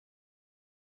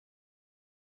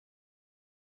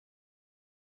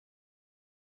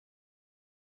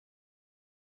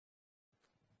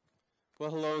Well,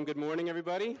 hello and good morning,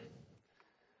 everybody.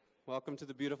 Welcome to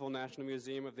the beautiful National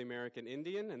Museum of the American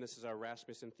Indian, and this is our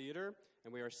Rasmussen Theater,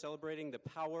 and we are celebrating the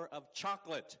power of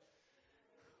chocolate.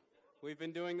 We've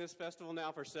been doing this festival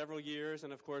now for several years,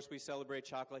 and of course we celebrate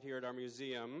chocolate here at our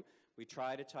museum. We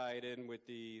try to tie it in with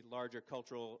the larger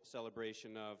cultural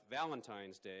celebration of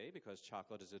Valentine's Day, because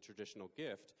chocolate is a traditional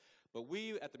gift. But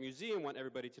we at the museum want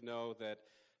everybody to know that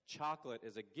chocolate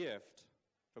is a gift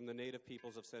from the native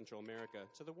peoples of Central America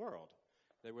to the world.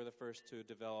 They were the first to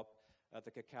develop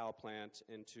the cacao plant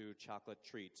into chocolate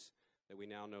treats that we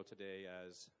now know today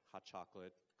as hot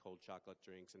chocolate, cold chocolate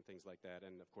drinks, and things like that,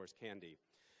 and of course candy.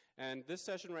 And this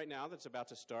session right now that's about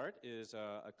to start is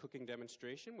a cooking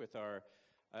demonstration with our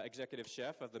executive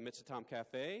chef of the Mitsitam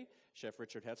Cafe, Chef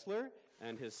Richard Hetzler,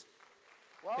 and his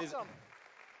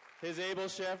able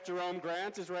chef Jerome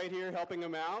Grant is right here helping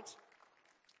him out.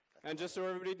 And just so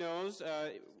everybody knows,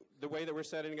 the way that we're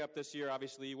setting up this year,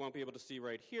 obviously you won't be able to see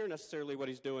right here necessarily what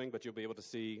he's doing, but you'll be able to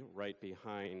see right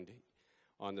behind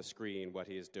on the screen what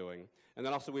he is doing. And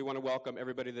then also we want to welcome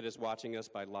everybody that is watching us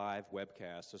by live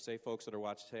webcast. So say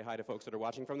hi to folks that are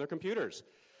watching from their computers.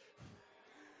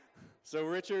 So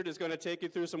Richard is going to take you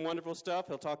through some wonderful stuff.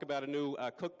 He'll talk about a new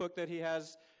cookbook that he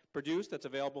has produced that's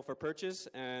available for purchase,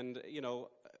 and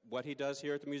what he does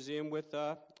here at the museum with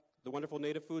the wonderful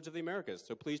native foods of the Americas.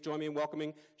 So please join me in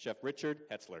welcoming Chef Richard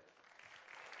Hetzler.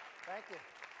 Thank you.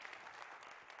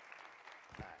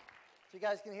 All right. So you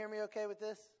guys can hear me okay with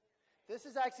this? This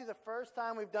is actually the first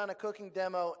time we've done a cooking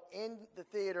demo in the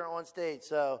theater on stage.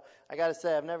 So I got to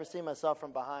say, I've never seen myself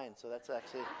from behind. So that's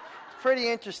actually pretty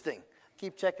interesting.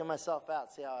 Keep checking myself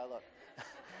out, see how I look.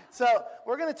 So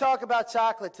we're going to talk about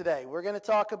chocolate today. We're going to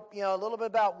talk a little bit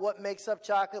about what makes up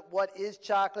chocolate, what is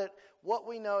chocolate, what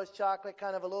we know as chocolate,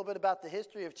 kind of a little bit about the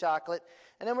history of chocolate.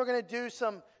 And then we're going to do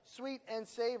some sweet and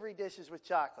savory dishes with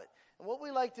chocolate. And what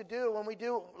we like to do when we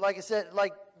do, like I said,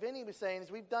 like Vinny was saying,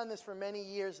 is we've done this for many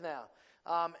years now.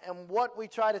 And what we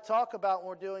try to talk about when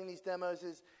we're doing these demos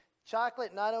is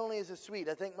chocolate not only is a sweet.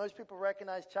 I think most people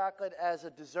recognize chocolate as a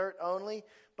dessert only,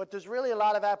 but there's really a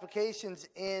lot of applications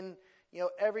in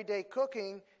everyday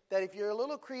cooking that if you're a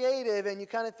little creative and you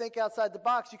kind of think outside the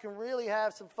box, you can really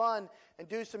have some fun and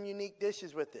do some unique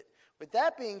dishes with it. With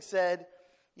that being said,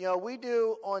 we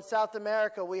do on South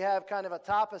America, we have kind of a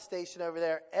tapa station over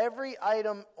there. Every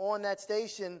item on that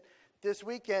station this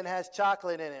weekend has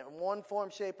chocolate in it in one form,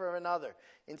 shape, or another,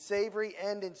 in savory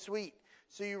and in sweet.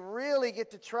 So you really get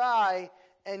to try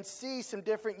and see some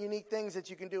different unique things that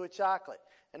you can do with chocolate.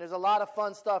 And there's a lot of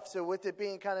fun stuff. So with it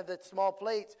being kind of the small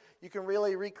plates, you can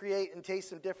really recreate and taste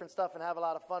some different stuff and have a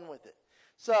lot of fun with it.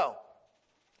 So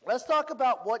let's talk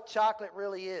about what chocolate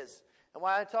really is. And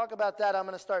while I talk about that, I'm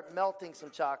going to start melting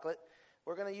some chocolate.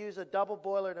 We're going to use a double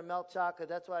boiler to melt chocolate.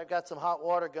 That's why I've got some hot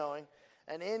water going.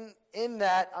 And in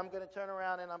that, I'm going to turn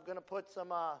around and I'm going to put some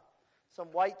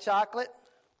white chocolate.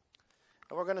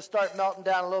 And we're going to start melting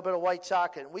down a little bit of white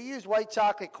chocolate. We use white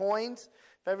chocolate coins.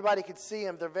 If everybody could see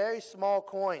them, they're very small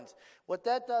coins. What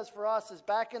that does for us is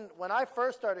when I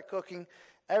first started cooking,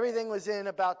 everything was in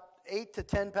about 8 to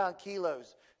 10 pound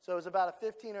kilos. So it was about a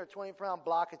 15 or 20 pound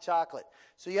block of chocolate.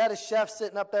 So you had a chef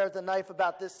sitting up there with a knife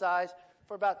about this size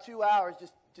for about 2 hours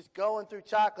just going through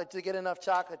chocolate to get enough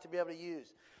chocolate to be able to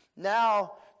use.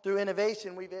 Now, through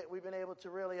innovation, we've been able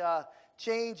to really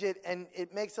change it, and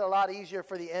it makes it a lot easier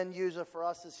for the end user, for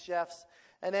us as chefs.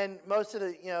 And then most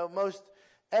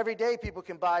everyday people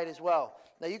can buy it as well.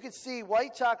 Now you can see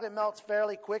white chocolate melts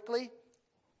fairly quickly.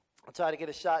 I'll try to get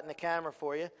a shot in the camera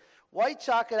for you. White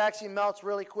chocolate actually melts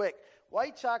really quick.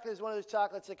 White chocolate is one of those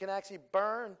chocolates that can actually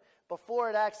burn before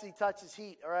it actually touches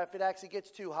heat, or if it actually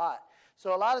gets too hot.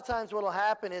 So a lot of times what will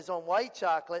happen is on white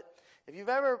chocolate, if you've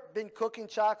ever been cooking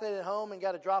chocolate at home and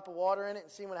got a drop of water in it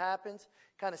and seen what happens,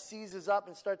 kind of seizes up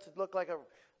and starts to look like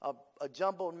a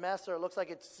jumbled mess, or it looks like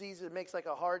it makes like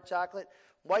a hard chocolate.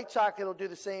 White chocolate will do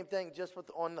the same thing just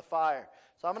on the fire.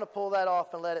 So I'm going to pull that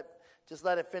off and let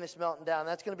it finish melting down.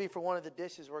 That's going to be for one of the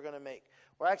dishes we're going to make.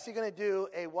 We're actually going to do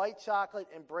a white chocolate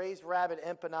and braised rabbit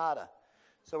empanada.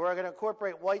 So we're going to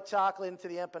incorporate white chocolate into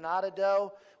the empanada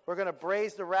dough. We're going to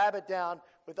braise the rabbit down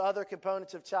with other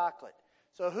components of chocolate.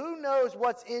 So who knows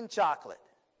what's in chocolate?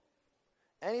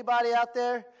 Anybody out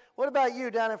there? What about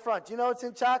you down in front? Do you know what's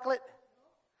in chocolate?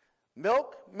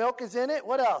 Milk. Milk is in it.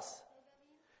 What else?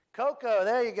 Cocoa.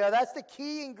 There you go. That's the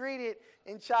key ingredient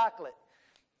in chocolate.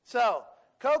 So,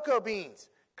 cocoa beans.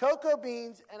 Cocoa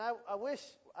beans, and I wish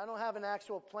I don't have an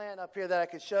actual plant up here that I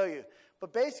could show you.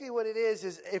 But basically what it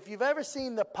is if you've ever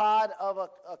seen the pod of a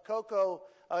cocoa,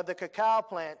 the cacao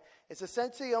plant, it's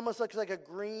essentially almost looks like a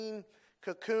green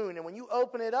cocoon. And when you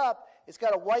open it up, it's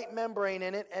got a white membrane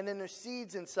in it, and then there's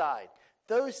seeds inside.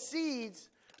 Those seeds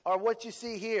are what you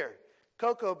see here,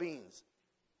 cocoa beans.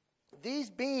 These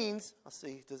beans, let's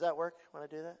see, does that work when I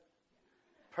do that?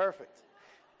 Perfect.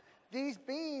 These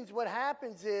beans, what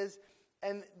happens is,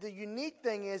 and the unique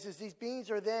thing is these beans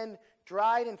are then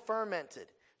dried and fermented.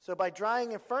 So by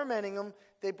drying and fermenting them,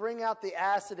 they bring out the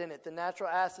acid in it, the natural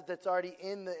acid that's already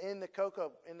in the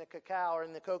cocoa, in the cacao or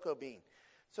in the cocoa bean.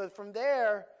 So from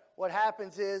there, what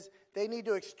happens is they need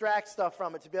to extract stuff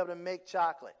from it to be able to make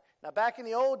chocolate. Now back in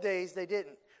the old days, they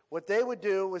didn't. What they would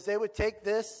do was they would take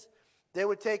this, they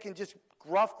would take and just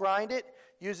rough grind it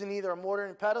using either a mortar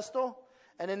and pestle,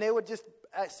 and then they would just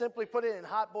simply put it in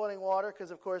hot boiling water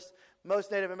because, of course,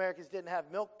 most Native Americans didn't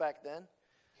have milk back then.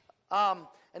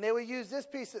 And they would use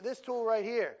this tool right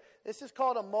here. This is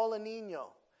called a molinillo.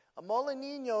 A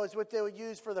molinillo is what they would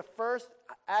use for the first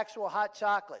actual hot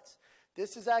chocolates.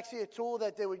 This is actually a tool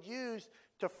that they would use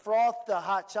to froth the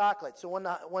hot chocolate. So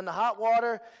when the hot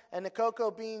water and the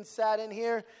cocoa beans sat in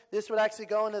here, this would actually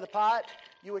go into the pot.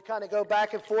 You would kind of go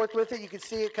back and forth with it. You could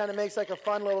see it kind of makes like a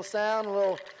fun little sound.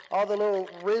 All the little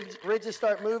ridges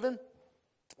start moving.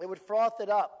 It would froth it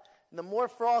up. And the more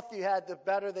froth you had, the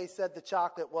better they said the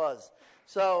chocolate was.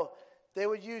 So they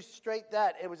would use straight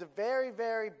that. It was a very,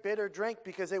 very bitter drink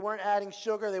because they weren't adding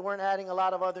sugar. They weren't adding a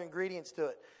lot of other ingredients to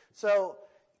it. So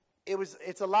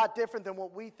it's a lot different than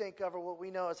what we think of or what we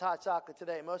know as hot chocolate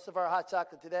today. Most of our hot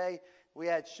chocolate today, we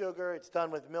add sugar. It's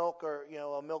done with milk or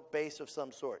a milk base of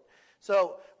some sort.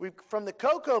 So from the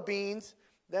cocoa beans,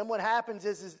 then what happens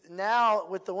is now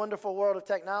with the wonderful world of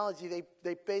technology,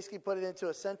 they basically put it into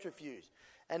a centrifuge.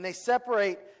 And they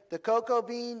separate the cocoa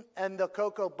bean and the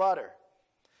cocoa butter.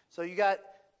 So you got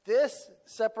this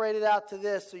separated out to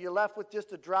this, so you're left with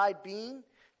just a dried bean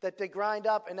that they grind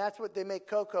up, and that's what they make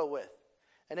cocoa with.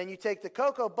 And then you take the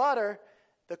cocoa butter,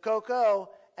 the cocoa,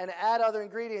 and add other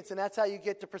ingredients, and that's how you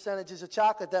get the percentages of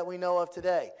chocolate that we know of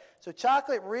today. So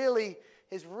chocolate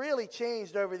has really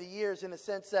changed over the years in the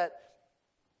sense that,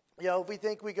 if we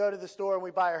think we go to the store and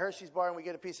we buy a Hershey's bar and we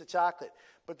get a piece of chocolate.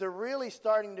 But they're really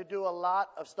starting to do a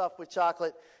lot of stuff with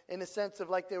chocolate in the sense of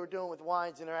like they were doing with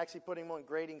wines, and they're actually putting them on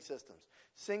grading systems.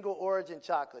 Single origin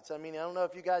chocolates. I mean, I don't know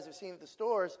if you guys have seen at the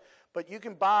stores, but you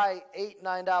can buy $8,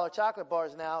 $9 chocolate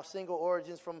bars now, single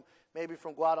origins from maybe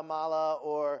from Guatemala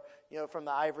or, from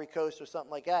the Ivory Coast or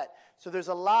something like that. So there's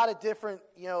a lot of different,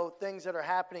 things that are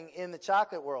happening in the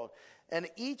chocolate world. And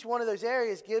each one of those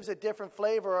areas gives a different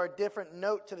flavor or a different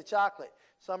note to the chocolate.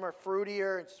 Some are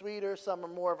fruitier and sweeter. Some are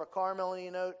more of a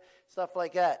caramely note, stuff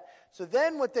like that. So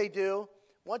then what they do,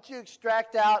 once you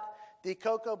extract out the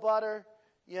cocoa butter,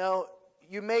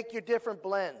 you make your different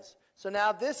blends. So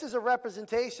now this is a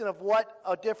representation of what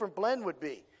a different blend would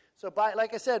be. So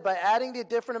like I said, by adding the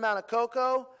different amount of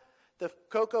cocoa, the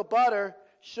cocoa butter,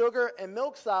 sugar, and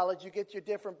milk solids, you get your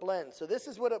different blends. So this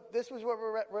was what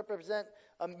represent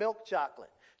a milk chocolate.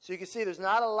 So you can see there's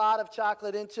not a lot of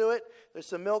chocolate into it. There's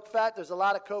some milk fat. There's a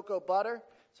lot of cocoa butter.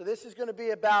 So this is going to be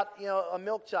about, a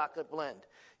milk chocolate blend.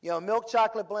 Milk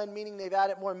chocolate blend meaning they've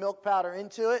added more milk powder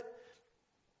into it.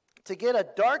 To get a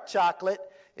dark chocolate,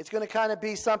 it's going to kind of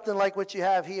be something like what you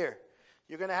have here.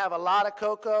 You're going to have a lot of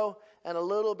cocoa and a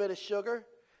little bit of sugar,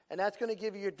 and that's going to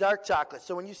give you your dark chocolate.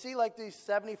 So when you see like these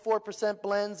 74%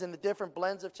 blends and the different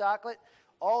blends of chocolate,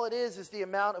 all it is the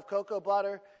amount of cocoa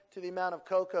butter to the amount of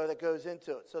cocoa that goes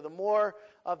into it. So the more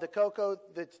of the cocoa,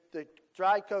 the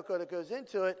dried cocoa that goes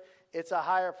into it, it's a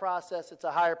higher process, it's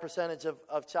a higher percentage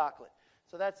of chocolate.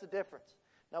 So that's the difference.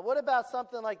 Now what about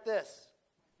something like this?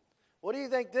 What do you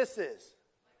think this is?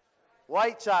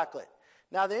 White chocolate.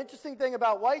 Now the interesting thing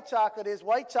about white chocolate is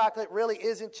white chocolate really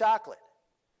isn't chocolate.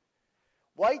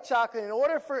 White chocolate, in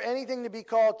order for anything to be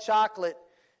called chocolate,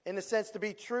 in the sense to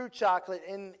be true chocolate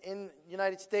in the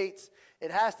United States, it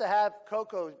has to have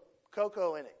cocoa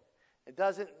in it. It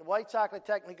doesn't. White chocolate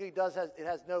technically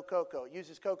has no cocoa. It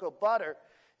uses cocoa butter.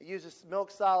 It uses milk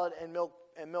solid and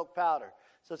milk powder.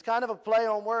 So it's kind of a play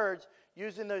on words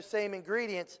using those same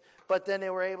ingredients, but then they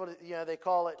were able to, they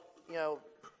call it,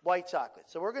 white chocolate.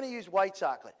 So we're going to use white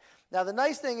chocolate. Now the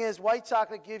nice thing is white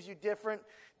chocolate gives you different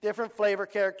flavor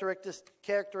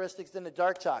characteristics than the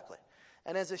dark chocolate.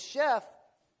 And as a chef,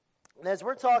 and as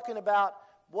we're talking about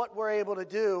what we're able to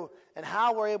do and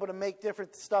how we're able to make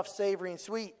different stuff savory and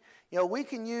sweet, we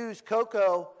can use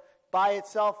cocoa by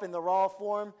itself in the raw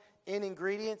form in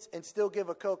ingredients and still give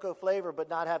a cocoa flavor but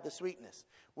not have the sweetness.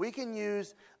 We can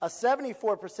use a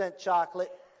 74%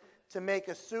 chocolate to make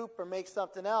a soup or make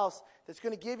something else that's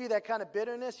going to give you that kind of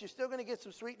bitterness. You're still going to get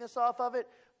some sweetness off of it.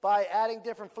 By adding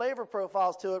different flavor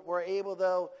profiles to it, we're able,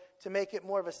 though, to make it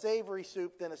more of a savory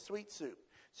soup than a sweet soup.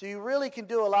 So you really can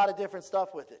do a lot of different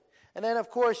stuff with it. And then, of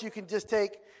course, you can just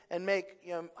take and make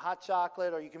hot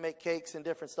chocolate, or you can make cakes and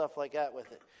different stuff like that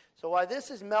with it. So while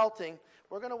this is melting,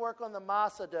 we're going to work on the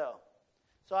masa dough.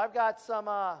 So I've got some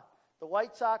the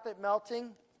white chocolate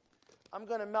melting. I'm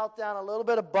going to melt down a little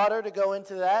bit of butter to go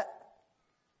into that.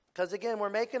 Because, again, we're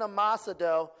making a masa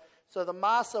dough. So the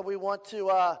masa,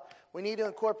 we need to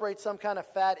incorporate some kind of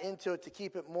fat into it to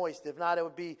keep it moist. If not, it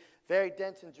would be very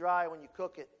dense and dry when you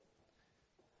cook it.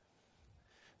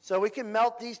 So we can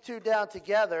melt these two down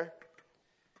together,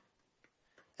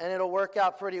 and it'll work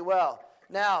out pretty well.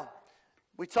 Now,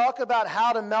 we talk about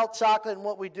how to melt chocolate and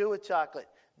what we do with chocolate.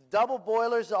 Double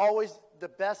boilers are always the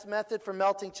best method for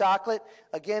melting chocolate.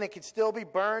 Again, it can still be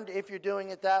burned if you're doing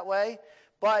it that way.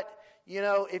 But,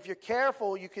 if you're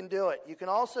careful, you can do it. You can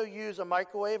also use a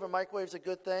microwave. A microwave's a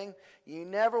good thing. You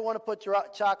never want to put your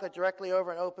chocolate directly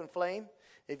over an open flame.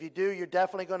 If you do, you're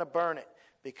definitely going to burn it,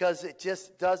 because it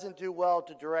just doesn't do well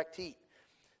to direct heat.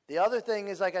 The other thing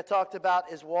is, like I talked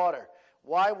about, is water.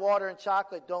 Why water and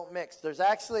chocolate don't mix? There's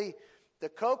actually the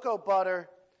cocoa butter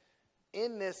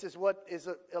in this is what is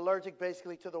allergic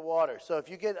basically to the water. So if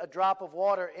you get a drop of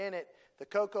water in it, the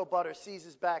cocoa butter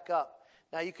seizes back up.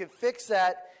 Now you can fix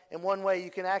that in one way.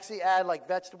 You can actually add like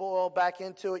vegetable oil back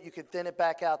into it. You can thin it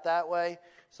back out that way.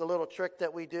 It's a little trick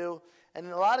that we do. And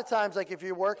a lot of times, like if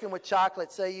you're working with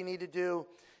chocolate, say you need to do,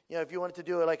 if you wanted to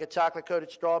do like a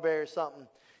chocolate-coated strawberry or something,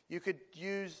 you could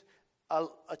use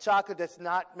a chocolate that's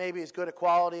not maybe as good a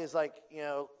quality as like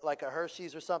a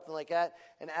Hershey's or something like that,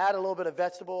 and add a little bit of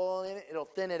vegetable oil in it. It'll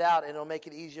thin it out, and it'll make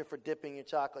it easier for dipping your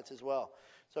chocolates as well.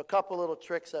 So a couple little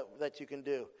tricks that you can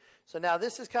do. So now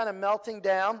this is kind of melting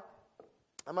down.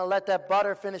 I'm going to let that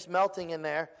butter finish melting in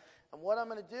there. And what I'm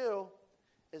going to do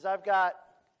is I've got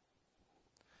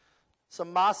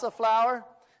some masa flour.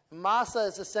 Masa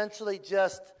is essentially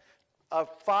just a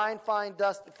fine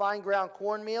ground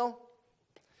cornmeal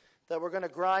that we're going to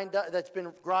grind, that's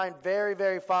been ground very,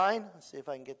 very fine. Let's see if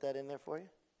I can get that in there for you.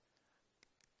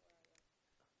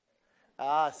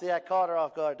 See, I caught her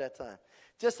off guard that time.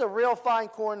 Just a real fine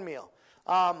cornmeal.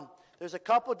 There's a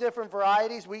couple different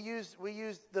varieties. We use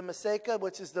the Maseca,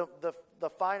 which is the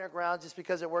finer ground, just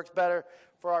because it works better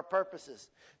for our purposes.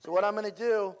 So what I'm going to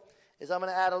do is I'm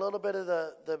going to add a little bit of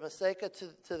the Maseca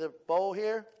to the bowl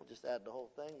here. We'll just add the whole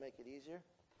thing, make it easier.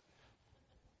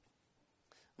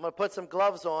 I'm going to put some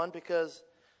gloves on because,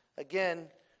 again,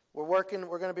 we're going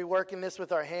to be working this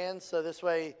with our hands, so this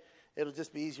way it'll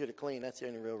just be easier to clean. That's the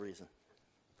only real reason.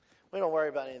 We don't worry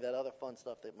about any of that other fun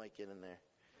stuff that might get in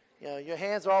there. Your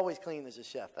hands are always clean as a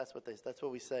chef. That's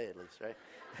what we say, at least,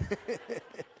 right?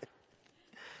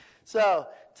 So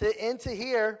into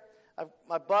here,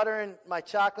 my butter and my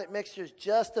chocolate mixture is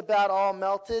just about all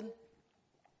melted.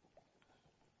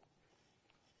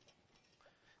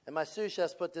 And my sous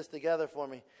chefs put this together for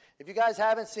me. If you guys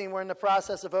haven't seen, we're in the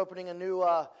process of opening a new,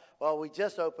 we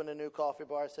just opened a new coffee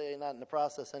bar. I say not in the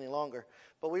process any longer.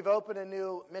 But we've opened a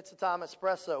new Mitsitam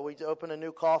espresso. We opened a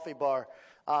new coffee bar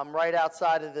right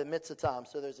outside of the Mitsitam.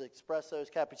 So there's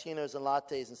espressos, cappuccinos, and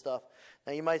lattes and stuff.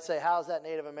 Now you might say, how's that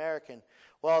Native American?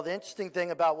 Well, the interesting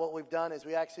thing about what we've done is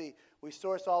we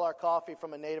source all our coffee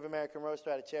from a Native American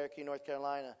roaster out of Cherokee, North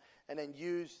Carolina, and then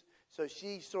so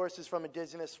she sources from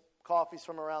indigenous coffees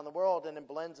from around the world and then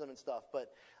blends them and stuff.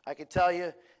 But I can tell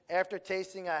you, after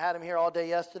tasting, I had them here all day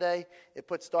yesterday, it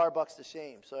put Starbucks to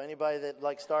shame. So anybody that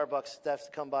likes Starbucks has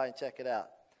to come by and check it out.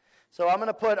 So I'm going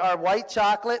to put our white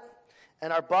chocolate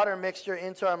and our butter mixture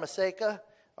into our maseca,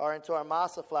 or into our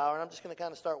masa flour, and I'm just going to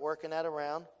kind of start working that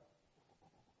around.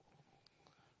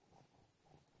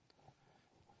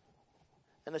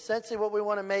 And essentially what we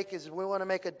want to make is we want to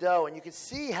make a dough. And you can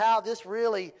see how this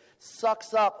really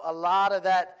sucks up a lot of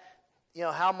that,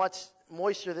 how much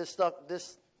moisture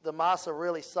the masa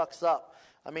really sucks up.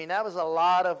 I mean, that was a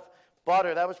lot of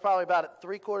butter. That was probably about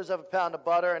 3/4 of a pound of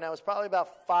butter, and that was probably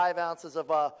about 5 ounces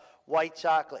of white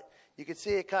chocolate. You can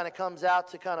see it kind of comes out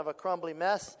to kind of a crumbly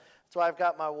mess. That's why I've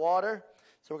got my water.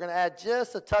 So we're going to add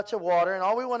just a touch of water, and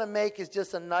all we want to make is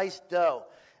just a nice dough.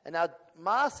 And now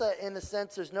masa, in the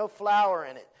sense, there's no flour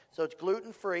in it, so it's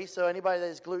gluten-free. So anybody that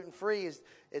is gluten-free,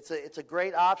 it's a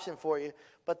great option for you.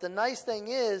 But the nice thing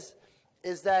is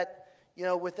that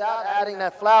without adding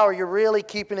that flour, you're really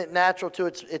keeping it natural to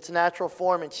its natural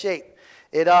form and shape.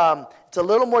 It's a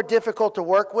little more difficult to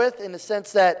work with in the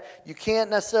sense that you can't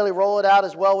necessarily roll it out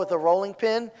as well with a rolling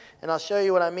pin, and I'll show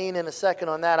you what I mean in a second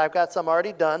on that. I've got some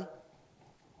already done.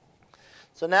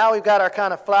 So now we've got our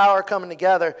kind of flour coming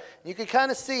together. You can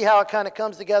kind of see how it kind of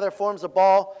comes together, forms a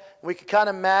ball. We can kind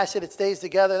of mash it. It stays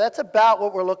together. That's about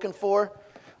what we're looking for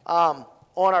on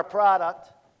our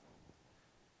product.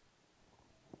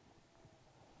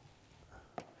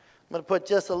 going to put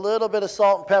just a little bit of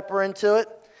salt and pepper into it.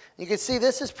 You can see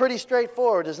this is pretty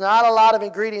straightforward. There's not a lot of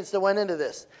ingredients that went into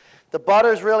this. The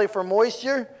butter is really for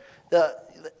moisture. The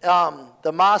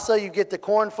masa, you get the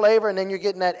corn flavor, and then you're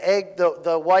getting that egg,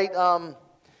 the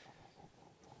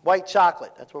white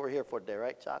chocolate. That's what we're here for today,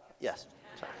 right? Chocolate? Yes.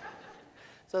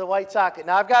 So the white chocolate.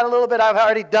 Now I've got a little bit I've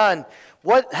already done.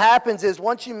 What happens is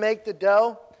once you make the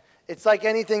dough, it's like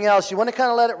anything else. You want to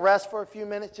kind of let it rest for a few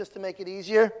minutes just to make it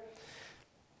easier.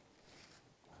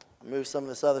 Move some of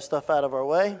this other stuff out of our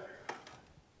way.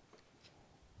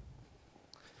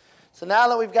 So now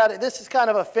that we've got it, this is kind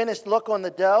of a finished look on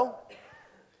the dough.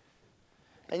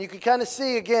 And you can kind of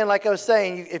see, again, like I was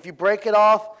saying, if you break it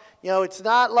off, it's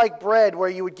not like bread where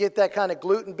you would get that kind of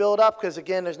gluten buildup because,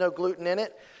 again, there's no gluten in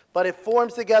it. But it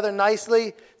forms together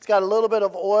nicely. It's got a little bit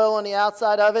of oil on the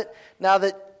outside of it. Now,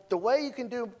 the way you can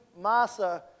do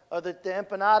masa, or the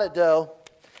empanada dough,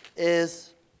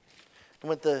 is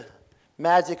with the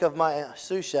magic of my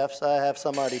sous chefs. I have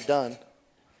some already done.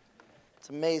 It's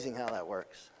amazing how that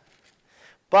works.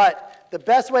 But the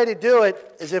best way to do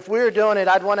it is if we were doing it,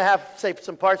 I'd want to have, say,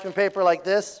 some parchment paper like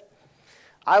this.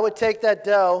 I would take that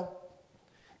dough,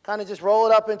 kind of just roll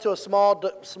it up into a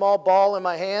small ball in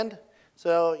my hand.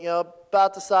 So,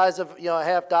 about the size of, a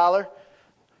 $50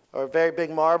 or a very big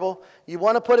marble. You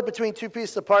want to put it between two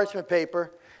pieces of parchment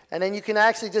paper, and then you can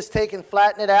actually just take and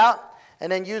flatten it out,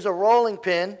 and then use a rolling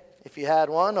pin, if you had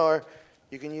one, or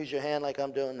you can use your hand like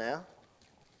I'm doing now.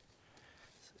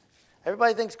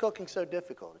 Everybody thinks cooking's so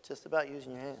difficult. It's just about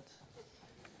using your hands.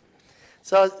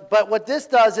 So, but what this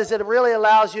does is it really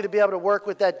allows you to be able to work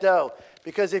with that dough.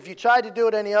 Because if you tried to do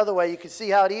it any other way, you can see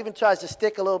how it even tries to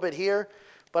stick a little bit here,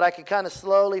 but I can kind of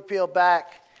slowly peel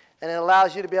back, and it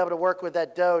allows you to be able to work with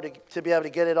that dough to be able to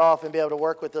get it off and be able to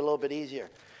work with it a little bit easier.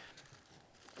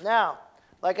 Now,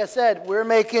 like I said, we're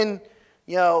making,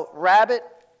 rabbit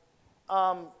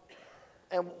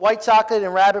and white chocolate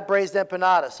and rabbit braised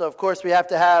empanada. So, of course, we have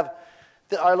to have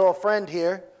our little friend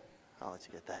here. I'll let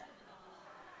you get that.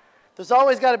 There's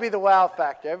always got to be the wow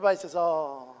factor. Everybody says,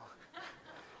 oh,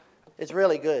 it's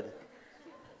really good.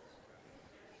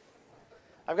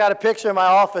 I've got a picture in my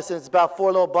office, and it's about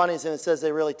 4 little bunnies, and it says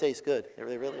they really taste good. They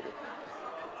really do.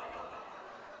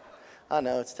 I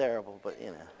know, it's terrible, but,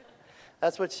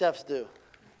 that's what chefs do.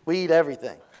 We eat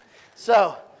everything.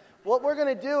 So what we're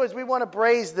going to do is we want to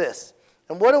braise this.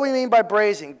 And what do we mean by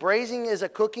braising? Braising is a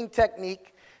cooking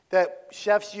technique that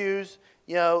chefs use,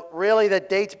 really that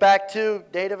dates back to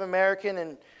Native American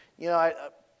and,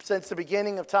 since the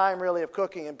beginning of time, really, of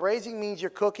cooking. And braising means you're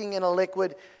cooking in a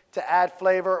liquid to add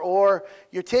flavor, or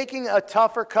you're taking a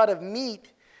tougher cut of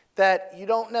meat that you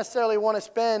don't necessarily want to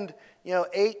spend,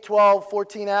 8, 12,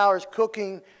 14 hours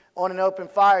cooking on an open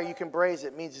fire. You can braise it.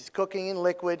 It means it's cooking in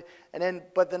liquid.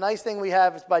 But the nice thing we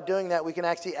have is by doing that, we can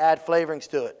actually add flavorings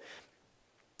to it.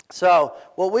 So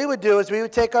what we would do is we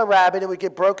would take our rabbit, it would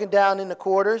get broken down into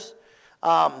quarters,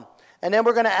 and then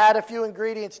we're going to add a few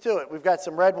ingredients to it. We've got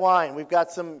some red wine. We've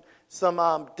got some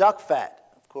duck fat.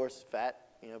 Of course, fat,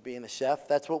 being a chef,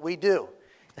 that's what we do.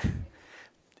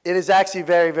 It is actually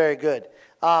very, very good.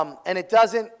 And it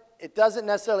doesn't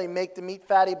necessarily make the meat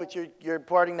fatty, but you're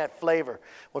imparting that flavor.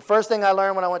 Well, first thing I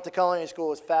learned when I went to culinary school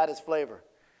was fat is flavor.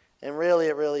 And really,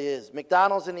 it really is.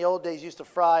 McDonald's in the old days used to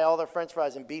fry all their French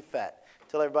fries in beef fat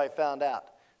until everybody found out.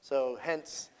 So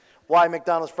hence why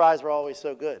McDonald's fries were always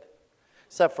so good.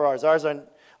 Except for ours. Ours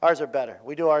are better.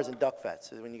 We do ours in duck fat.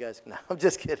 So when you guys, no, I'm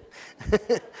just kidding.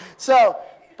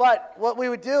 But what we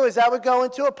would do is that would go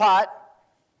into a pot.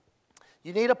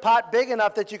 You need a pot big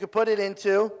enough that you could put it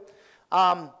into.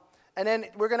 And then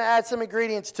we're going to add some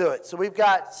ingredients to it. So we've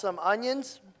got some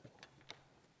onions.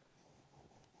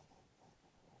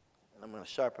 And I'm going to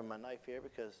sharpen my knife here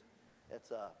because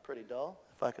it's pretty dull.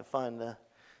 If I can find the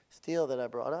steel that I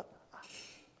brought up.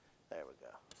 There we go.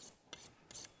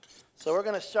 So we're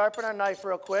going to sharpen our knife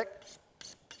real quick.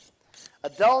 A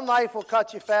dull knife will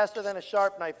cut you faster than a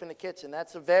sharp knife in the kitchen.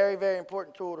 That's a very, very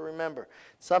important tool to remember.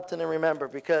 Something to remember,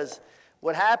 because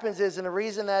what happens is, and the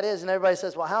reason that is, and everybody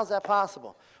says, well, how's that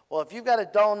possible? Well, if you've got a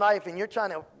dull knife and you're trying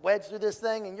to wedge through this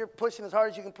thing and you're pushing as hard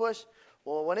as you can push,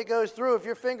 well, when it goes through, if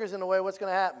your finger's in the way, what's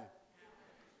going to happen?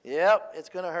 Yep, it's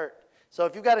going to hurt. So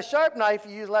if you've got a sharp knife,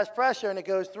 you use less pressure and it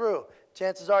goes through.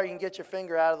 Chances are you can get your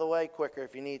finger out of the way quicker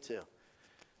if you need to.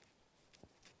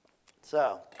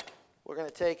 So we're going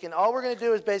to take in, all we're going to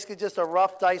do is basically just a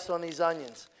rough dice on these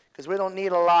onions, because we don't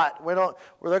need a lot.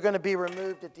 They're going to be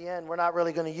removed at the end. We're not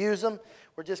really going to use them.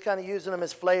 We're just kind of using them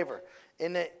as flavor.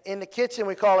 In the kitchen,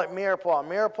 we call it mirepoix.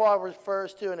 Mirepoix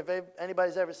refers to, and if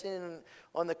anybody's ever seen it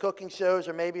on the cooking shows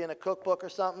or maybe in a cookbook or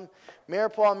something,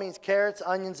 mirepoix means carrots,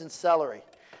 onions, and celery.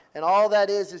 And all that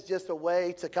is just a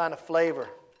way to kind of flavor,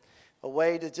 a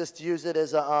way to just use it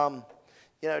as a,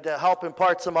 to help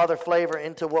impart some other flavor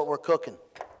into what we're cooking.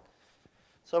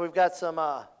 So we've got some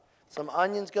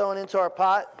onions going into our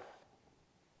pot.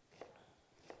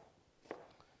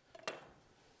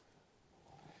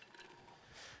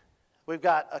 We've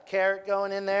got a carrot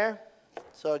going in there.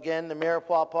 So again, the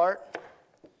mirepoix part.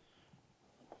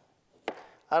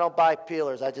 I don't buy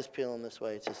peelers. I just peel them this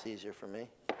way. It's just easier for me.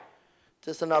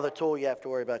 Just another tool you have to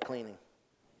worry about cleaning.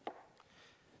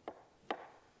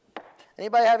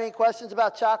 Anybody have any questions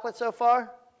about chocolate so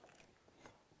far?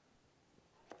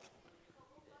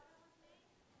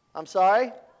 I'm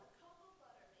sorry?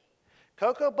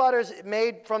 Cocoa butter is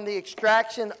made from the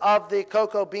extraction of the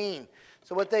cocoa bean.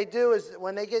 So what they do is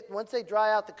once they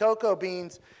dry out the cocoa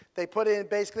beans, they put it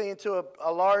basically into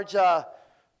a large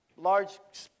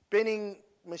spinning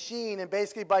machine, and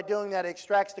basically by doing that, it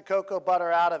extracts the cocoa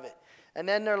butter out of it. And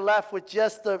then they're left with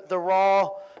just the raw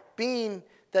bean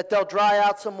that they'll dry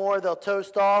out some more, they'll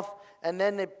toast off, and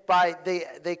then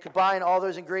they combine all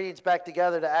those ingredients back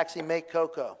together to actually make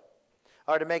cocoa,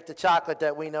 or to make the chocolate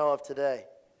that we know of today.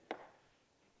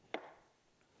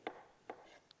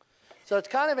 So it's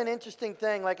kind of an interesting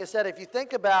thing. Like I said, if you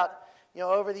think about,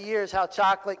 over the years how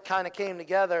chocolate kind of came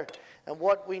together and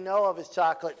what we know of as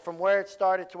chocolate from where it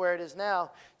started to where it is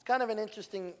now, it's kind of an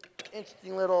interesting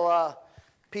little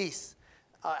piece.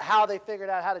 How they figured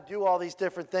out how to do all these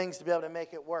different things to be able to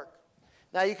make it work.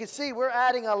 Now you can see we're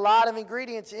adding a lot of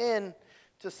ingredients in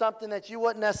to something that you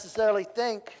wouldn't necessarily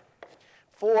think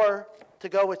to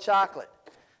go with chocolate.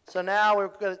 So now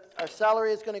our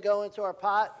celery is going to go into our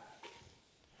pot.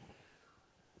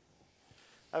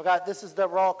 This is the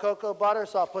raw cocoa butter,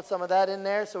 so I'll put some of that in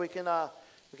there so we can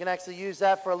actually use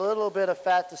that for a little bit of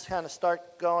fat to kind of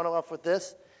start going off with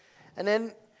this. And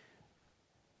then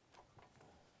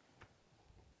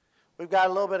we've got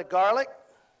a little bit of garlic.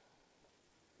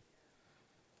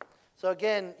 So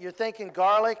again, you're thinking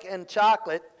garlic and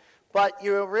chocolate, but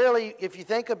if you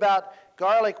think about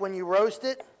garlic when you roast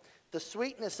it, the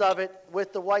sweetness of it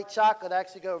with the white chocolate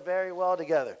actually go very well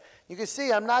together. You can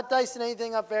see I'm not dicing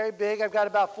anything up very big. I've got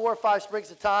about 4 or 5 sprigs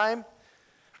of thyme.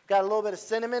 Got a little bit of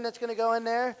cinnamon that's going to go in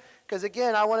there. Because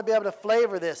again, I want to be able to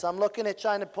flavor this. I'm looking at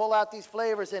trying to pull out these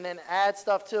flavors and then add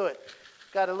stuff to it.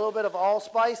 Got a little bit of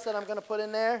allspice that I'm going to put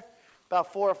in there.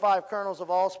 About 4 or 5 kernels of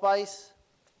allspice.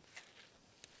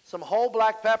 Some whole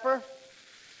black pepper.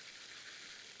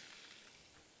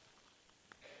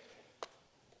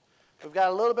 We've got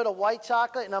a little bit of white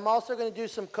chocolate, and I'm also going to do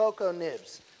some cocoa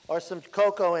nibs, or some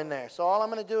cocoa in there. So all I'm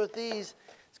going to do with these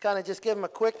is kind of just give them a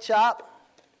quick chop.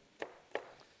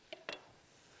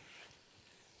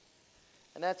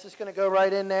 And that's just going to go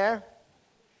right in there.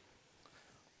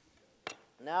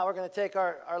 Now we're going to take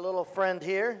our little friend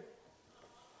here.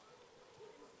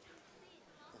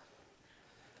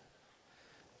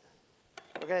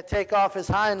 We're going to take off his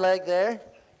hind leg there.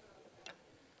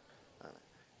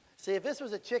 See, if this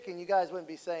was a chicken, you guys wouldn't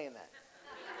be saying that.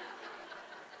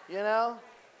 You know?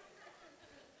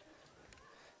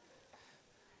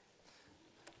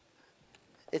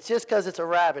 It's just because it's a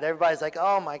rabbit. Everybody's like,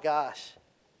 oh my gosh.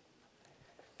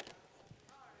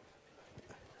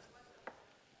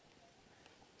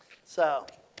 So,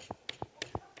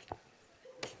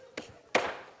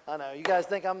 I know, you guys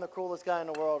think I'm the coolest guy in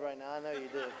the world right now. I know you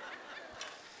do.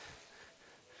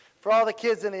 For all the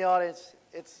kids in the audience,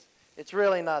 it's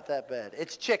really not that bad.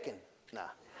 It's chicken. Nah.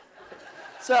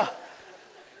 So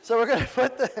we're going to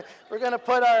put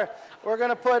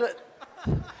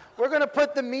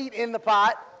the meat in the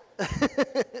pot.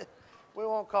 We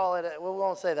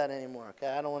won't say that anymore, okay?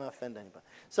 I don't want to offend anybody.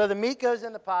 So the meat goes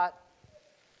in the pot.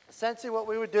 Essentially what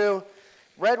we would do,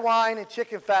 red wine and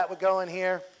chicken fat would go in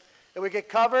here. It would get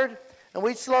covered, and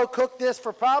we'd slow cook this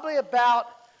for probably about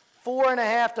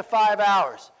 4.5 to 5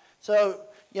 hours. So,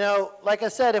 like I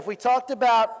said, if we talked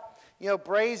about,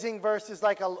 braising versus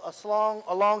like a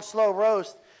long, slow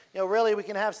roast, really we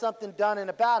can have something done in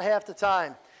about half the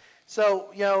time.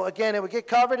 So, again, it would get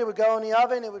covered, it would go in the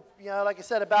oven, it would, like I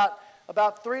said,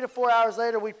 about 3 to 4 hours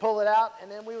later, we'd pull it out, and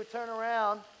then we would turn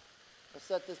around. Let's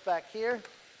set this back here.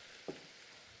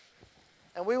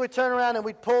 And we would turn around and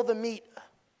we'd pull the meat.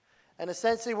 And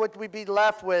essentially what we'd be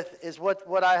left with is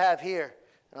what I have here.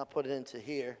 And I'll put it into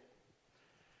here.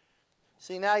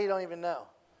 See, now you don't even know.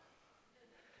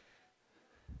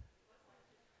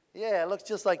 Yeah, it looks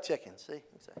just like chicken. See?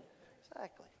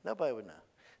 Exactly. Nobody would know.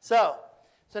 So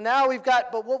now we've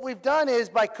got, but what we've done is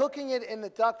by cooking it in the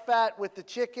duck fat with the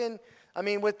chicken,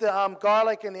 with the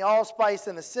garlic and the allspice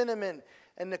and the cinnamon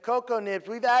and the cocoa nibs,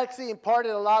 we've actually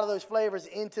imparted a lot of those flavors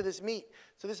into this meat.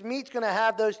 So this meat's going to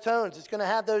have those tones. It's going to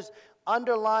have those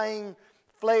underlying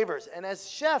flavors. And as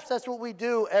chefs, that's what we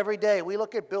do every day. We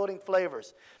look at building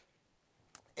flavors.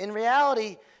 In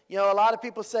reality, you know, a lot of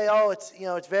people say, oh,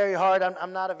 it's very hard.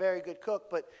 I'm not a very good cook.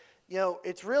 But, you know,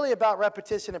 it's really about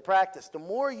repetition and practice. The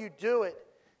more you do it,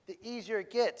 the easier it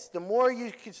gets. The more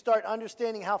you can start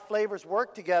understanding how flavors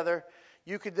work together,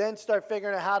 you could then start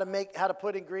figuring out how to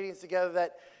put ingredients together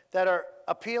that are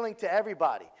appealing to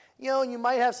everybody. You know, and you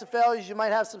might have some failures, you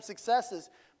might have some successes,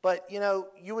 but, you know,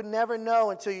 you would never know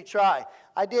until you try.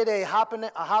 I did a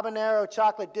habanero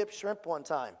chocolate dip shrimp one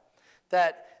time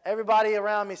that everybody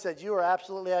around me said, you are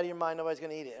absolutely out of your mind, nobody's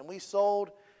going to eat it. And we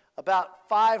sold about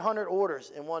 500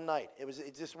 orders in one night.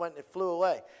 It flew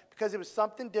away because it was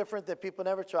something different that people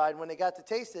never tried. And when they got to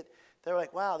taste it, they were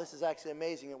like, wow, this is actually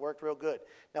amazing. It worked real good.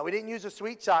 Now, we didn't use a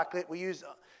sweet chocolate. We used,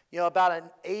 you know, about an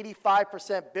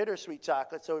 85% bittersweet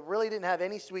chocolate, so it really didn't have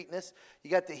any sweetness. You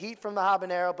got the heat from the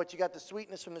habanero, but you got the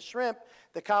sweetness from the shrimp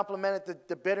that complemented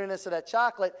the bitterness of that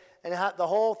chocolate, and the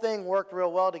whole thing worked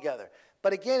real well together.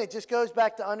 But again, it just goes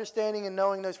back to understanding and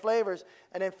knowing those flavors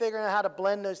and then figuring out how to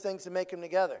blend those things to make them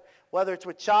together. Whether it's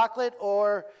with chocolate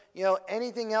or, you know,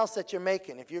 anything else that you're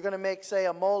making. If you're going to make, say,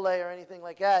 a mole or anything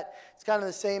like that, it's kind of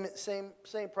the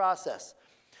same process.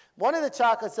 One of the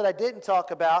chocolates that I didn't talk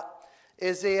about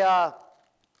is the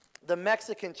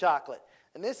Mexican chocolate.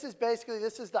 And this is the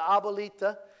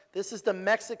abuelita. This is the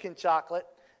Mexican chocolate.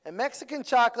 And Mexican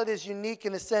chocolate is unique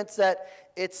in the sense that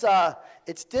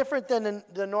it's different than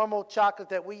the normal chocolate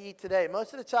that we eat today.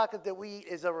 Most of the chocolate that we eat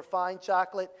is a refined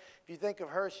chocolate. If you think of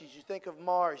Hershey's, you think of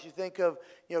Mars, you think of,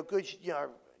 you know,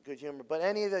 Good Humor, but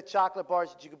any of the chocolate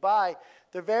bars that you could buy,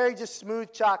 they're very just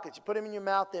smooth chocolates. You put them in your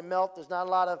mouth, they melt. There's not a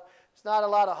lot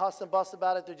of huss and bust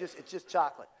about it. It's just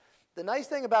chocolate. The nice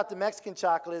thing about the Mexican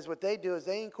chocolate is what they do is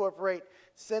they incorporate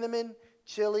cinnamon,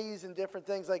 chilies, and different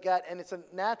things like that, and it's a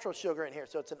natural sugar in here,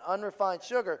 so it's an unrefined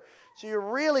sugar. So you're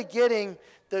really getting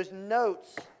those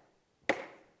notes,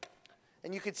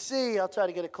 and you could see, I'll try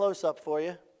to get a close-up for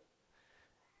you.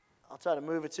 I'll try to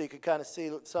move it so you can kind of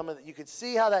see some of it. You can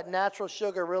see how that natural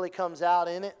sugar really comes out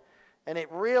in it, and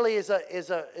it really is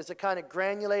a kind of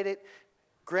granulated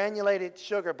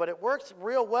sugar, but it works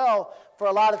real well for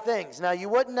a lot of things. Now, you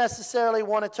wouldn't necessarily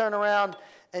want to turn around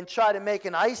and try to make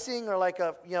an icing or like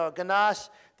a ganache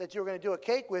that you're going to do a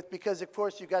cake with because, of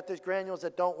course, you've got those granules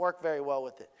that don't work very well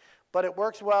with it. But it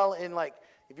works well in, like,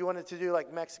 if you wanted to do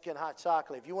like Mexican hot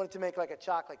chocolate. If you wanted to make like a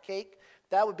chocolate cake,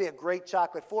 that would be a great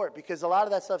chocolate for it because a lot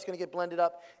of that stuff's going to get blended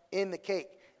up in the cake.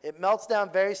 It melts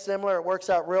down very similar. It works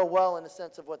out real well in the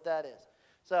sense of what that is.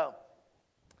 So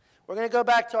we're going to go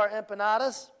back to our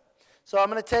empanadas. So I'm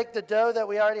going to take the dough that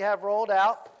we already have rolled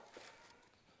out.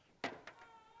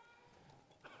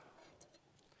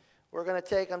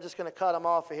 I'm just going to cut them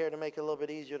off of here to make it a little bit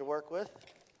easier to work with.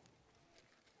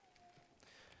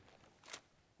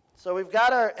 So we've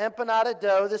got our empanada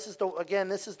dough. This is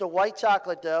the white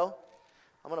chocolate dough.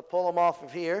 I'm going to pull them off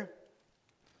of here.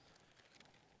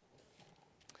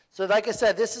 So like I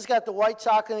said, this has got the white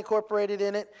chocolate incorporated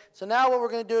in it. So now what we're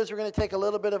going to do is we're going to take a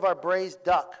little bit of our braised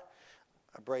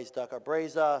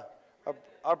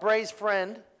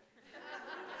friend.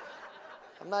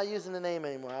 I'm not using the name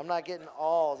anymore. I'm not getting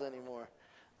alls anymore.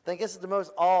 I think this is the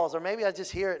most alls, or maybe I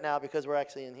just hear it now because we're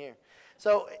actually in here.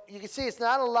 So you can see it's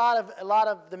not a lot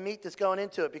of the meat that's going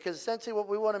into it because essentially what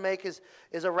we want to make is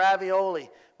a ravioli.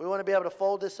 We want to be able to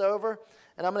fold this over,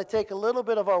 and I'm going to take a little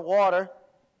bit of our water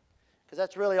because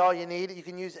that's really all you need. You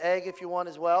can use egg if you want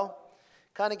as well.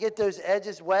 Kind of get those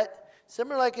edges wet.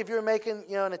 Similar like if you're making,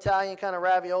 you know, an Italian kind of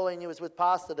ravioli and it was with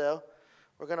pasta dough.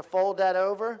 We're going to fold that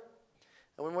over,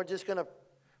 and then we're just going to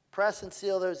press and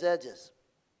seal those edges.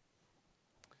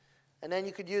 And then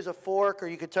you could use a fork or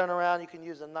you could turn around. You can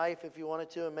use a knife if you wanted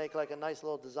to and make like a nice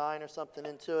little design or something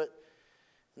into it.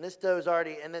 And this dough's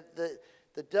already, and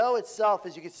the dough itself,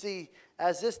 as you can see,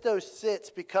 as this dough sits,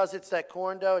 because it's that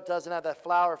corn dough, it doesn't have that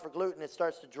flour for gluten, it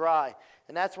starts to dry.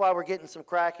 And that's why we're getting some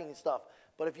cracking and stuff.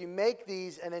 But if you make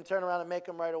these and then turn around and make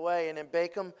them right away and then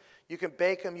bake them, you can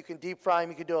deep fry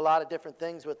them, you can do a lot of different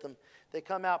things with them. They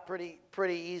come out pretty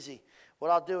easy.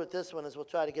 What I'll do with this one is we'll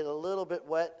try to get a little bit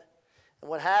wet. And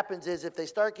what happens is if they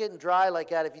start getting dry like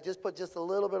that, if you just put just a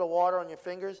little bit of water on your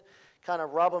fingers, kind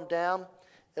of rub them down,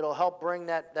 it'll help bring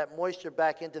that moisture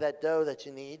back into that dough that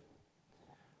you need.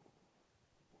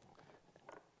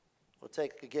 We'll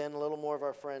take, again, a little more of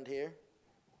our friend here.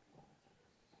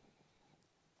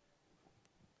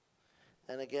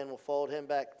 And again, we'll fold it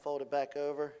back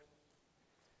over.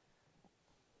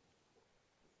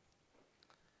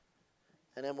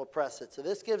 and then we'll press it. So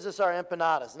this gives us our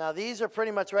empanadas. Now these are pretty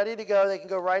much ready to go. They can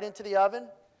go right into the oven.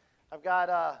 I've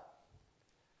got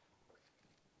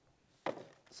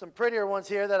some prettier ones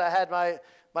here that I had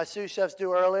my sous chefs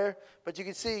do earlier, but you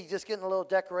can see just getting a little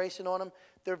decoration on them.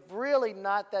 They're really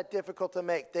not that difficult to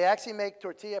make. They actually make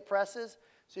tortilla presses,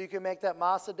 so you can make that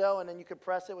masa dough, and then you can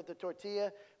press it with the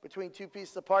tortilla between two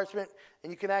pieces of parchment,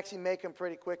 and you can actually make them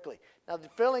pretty quickly. Now, the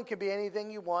filling can be anything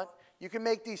you want. You can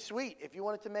make these sweet. If you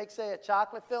wanted to make, say, a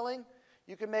chocolate filling,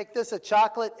 you can make this a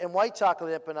chocolate and white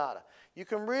chocolate empanada. You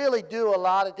can really do a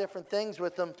lot of different things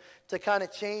with them to kind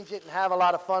of change it and have a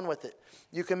lot of fun with it.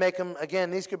 You can make them,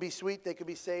 again, these could be sweet, they could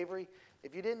be savory.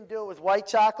 If you didn't do it with white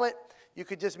chocolate, you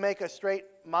could just make a straight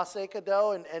maseca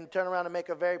dough and turn around and make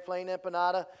a very plain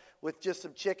empanada with just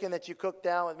some chicken that you cook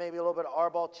down with maybe a little bit of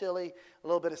arbol chili, a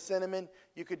little bit of cinnamon.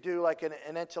 You could do like an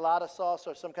enchilada sauce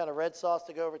or some kind of red sauce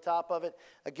to go over top of it.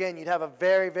 Again, you'd have a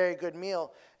very, very good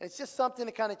meal. And it's just something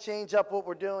to kind of change up what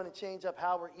we're doing and change up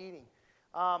how we're eating.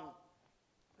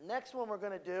 Next one we're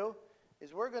going to do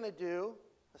is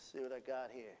let's see what I got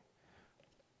here.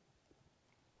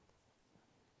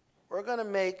 We're going to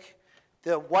make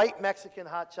the white Mexican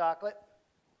hot chocolate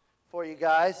for you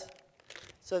guys.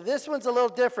 So this one's a little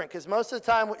different because most of the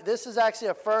time, this is actually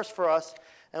a first for us.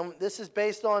 And this is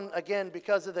based on, again,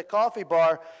 because of the coffee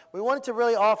bar, we wanted to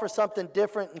really offer something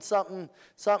different and something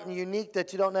unique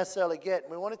that you don't necessarily get.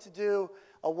 And we wanted to do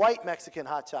a white Mexican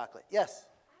hot chocolate. Yes?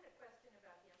 I had a question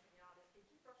about the empanadas. Did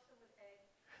you brush them with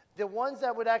egg? The ones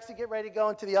that would actually get ready to go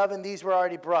into the oven, these were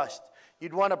already brushed.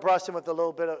 You'd want to brush them with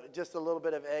just a little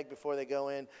bit of egg before they go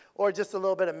in, or just a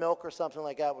little bit of milk or something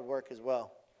like that would work as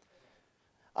well.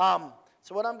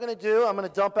 So what I'm going to do, I'm going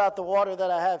to dump out the water that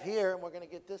I have here, and we're going to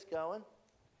get this going.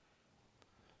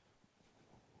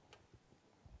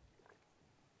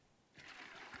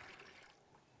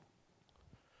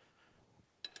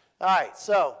 All right,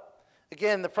 so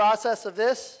again, the process of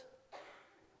this.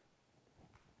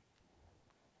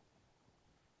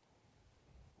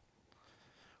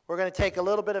 We're going to take a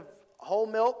little bit of whole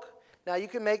milk. Now, you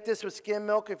can make this with skim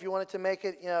milk if you wanted to make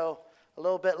it, a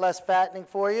little bit less fattening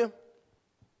for you.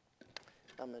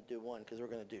 I'm going to do one because we're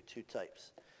going to do two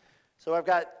types. So I've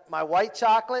got my white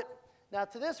chocolate. Now,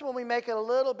 to this one, we make it a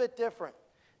little bit different,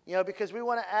 because we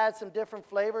want to add some different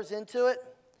flavors into it.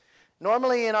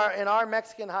 Normally, in our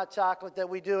Mexican hot chocolate that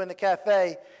we do in the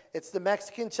cafe, it's the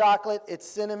Mexican chocolate, it's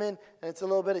cinnamon, and it's a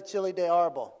little bit of chili de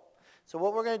arbol. So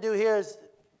what we're going to do here is,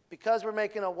 because we're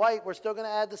making a white, we're still going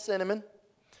to add the cinnamon.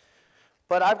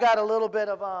 But I've got a little bit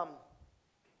of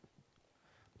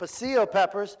pasillo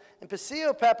peppers. And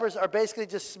pasillo peppers are basically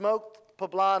just smoked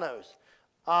poblanos.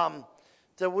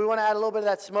 So we want to add a little bit of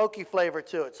that smoky flavor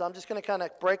to it. So I'm just going to kind of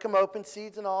break them open,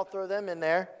 seeds and all, throw them in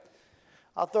there.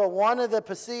 I'll throw one of the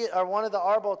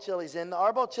arbol chilies in. The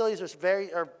arbol chilies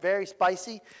are very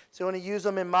spicy, so you want to use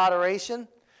them in moderation.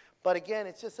 But again,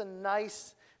 it's just a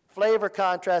nice flavor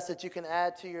contrast that you can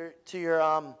add to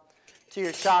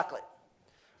your chocolate.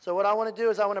 So what I want to do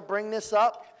is I want to bring this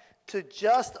up to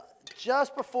just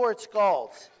before it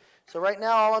scalds. So right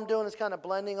now all I'm doing is kind of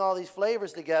blending all these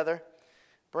flavors together,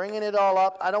 bringing it all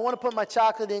up. I don't want to put my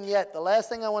chocolate in yet. The last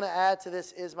thing I want to add to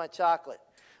this is my chocolate.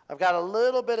 I've got a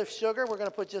little bit of sugar. We're going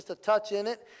to put just a touch in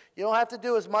it. You don't have to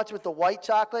do as much with the white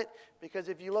chocolate, because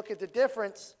if you look at the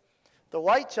difference, the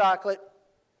white chocolate,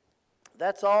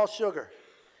 that's all sugar.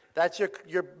 That's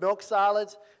your milk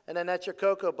solids, and then that's your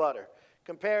cocoa butter.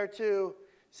 Compared to,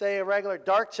 say, a regular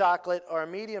dark chocolate or a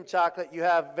medium chocolate, you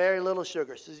have very little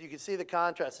sugar. So you can see the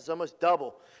contrast. It's almost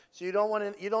double. So you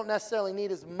don't necessarily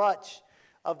need as much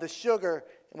of the sugar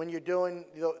when you're doing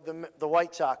the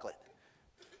white chocolate.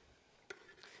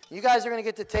 You guys are going to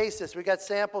get to taste this. We got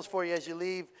samples for you as you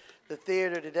leave the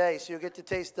theater today. So you'll get to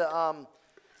taste the. I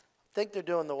think they're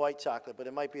doing the white chocolate, but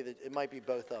it might be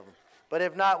both of them. But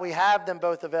if not, we have them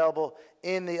both available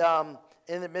in the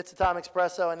Mitsitam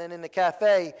Espresso, and then in the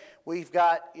cafe, we've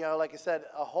got, like I said,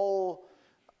 a whole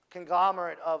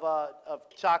conglomerate of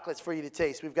chocolates for you to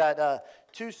taste. We've got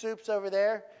two soups over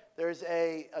there. There's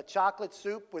a chocolate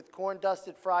soup with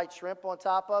corn-dusted fried shrimp on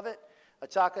top of it, a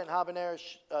chocolate and habanero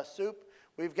soup.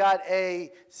 We've got a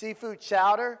seafood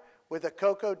chowder with a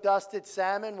cocoa-dusted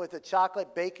salmon with a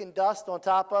chocolate bacon dust on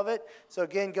top of it. So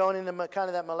again, going into kind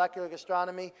of that molecular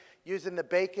gastronomy, using the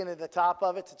bacon at the top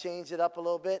of it to change it up a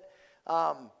little bit.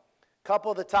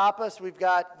 Couple of the tapas, we've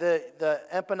got the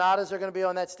empanadas are going to be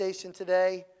on that station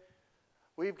today.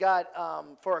 We've got,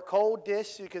 for a cold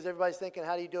dish, because everybody's thinking,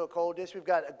 how do you do a cold dish? We've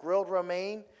got a grilled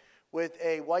romaine with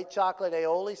a white chocolate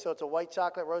aioli. So it's a white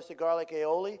chocolate roasted garlic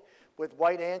aioli with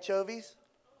white anchovies.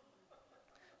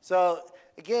 So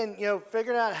again,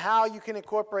 figuring out how you can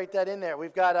incorporate that in there.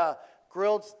 We've got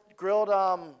grilled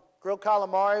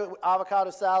calamari,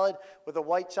 avocado salad with a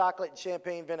white chocolate and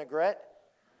champagne vinaigrette.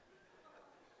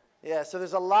 Yeah, so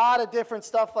there's a lot of different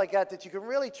stuff like that you can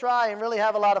really try and really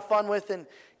have a lot of fun with and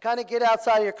kind of get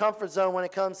outside of your comfort zone when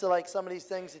it comes to like some of these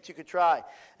things that you could try.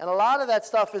 And a lot of that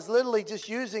stuff is literally just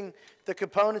using the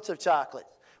components of chocolate,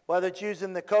 whether it's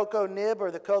using the cocoa nib or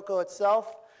the cocoa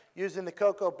itself, using the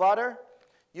cocoa butter,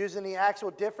 using the actual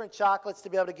different chocolates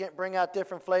to be able to bring out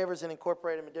different flavors and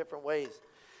incorporate them in different ways.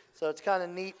 So it's kind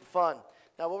of neat and fun.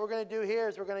 Now what we're going to do here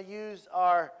is we're going to use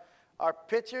our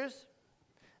pitchers.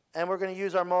 And we're going to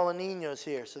use our Molinos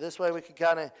here. So this way we can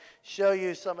kind of show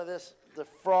you some of this, the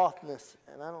frothness.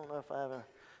 And I don't know if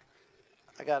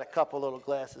I got a couple little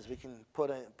glasses we can put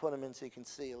them in so you can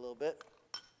see a little bit.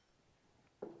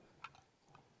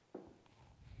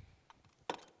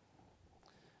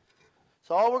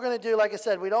 So all we're going to do, like I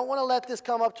said, we don't want to let this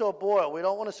come up to a boil. We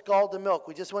don't want to scald the milk.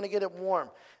 We just want to get it warm.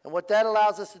 And what that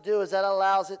allows us to do is that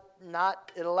allows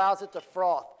it to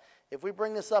froth. If we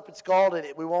bring this up and scald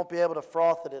it, we won't be able to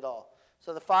froth it at all.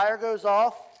 So the fire goes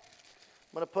off.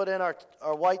 I'm going to put in our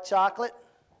white chocolate.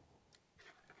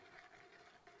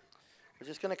 We're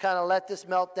just going to kind of let this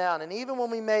melt down. And even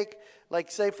when we make, like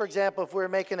say for example, if we're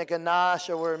making a ganache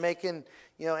or we're making,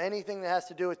 anything that has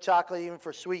to do with chocolate, even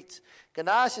for sweets.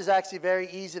 Ganache is actually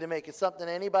very easy to make. It's something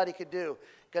anybody could do.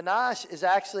 Ganache is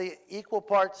actually equal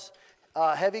parts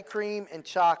heavy cream and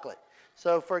chocolate.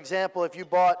 So, for example, if you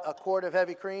bought a quart of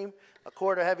heavy cream, a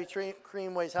quart of heavy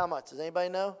cream weighs how much? Does anybody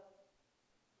know?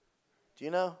 Do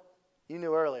you know? You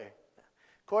knew earlier.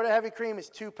 A quart of heavy cream is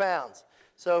 2 pounds.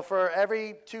 So for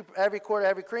every quart of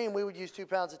heavy cream, we would use 2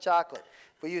 pounds of chocolate.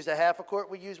 If we used a half a quart,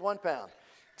 we'd use 1 pound.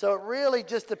 So it really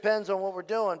just depends on what we're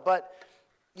doing. But,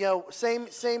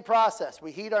 same process.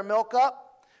 We heat our milk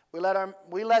up. We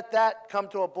let that come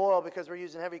to a boil because we're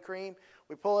using heavy cream.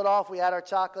 We pull it off, we add our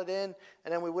chocolate in,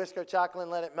 and then we whisk our chocolate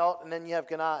and let it melt, and then you have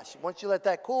ganache. Once you let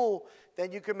that cool,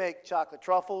 then you can make chocolate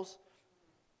truffles.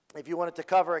 If you wanted to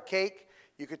cover a cake,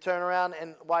 you could turn around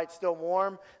and, while it's still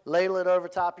warm, ladle it over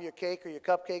top of your cake or your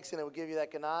cupcakes, and it will give you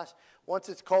that ganache. Once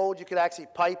it's cold, you could actually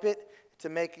pipe it to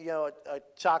make a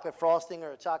chocolate frosting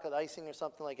or a chocolate icing or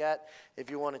something like that if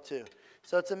you wanted to.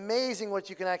 So it's amazing what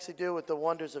you can actually do with the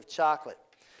wonders of chocolate.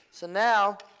 So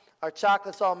now, our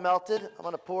chocolate's all melted. I'm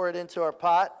going to pour it into our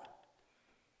pot.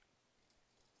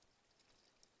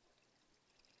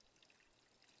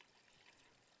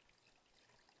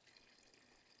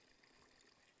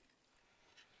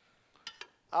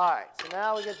 All right, so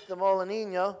now we get the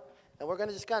Molinino, and we're going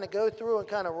to just kind of go through and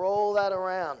kind of roll that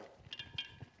around.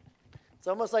 It's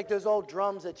almost like those old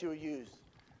drums that you would use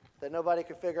that nobody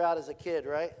could figure out as a kid,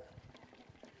 right?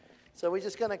 So we're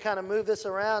just going to kind of move this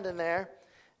around in there.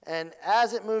 And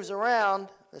as it moves around,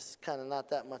 this is kind of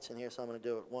not that much in here, so I'm going to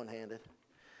do it one-handed.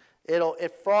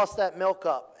 It frosts that milk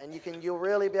up, and you'll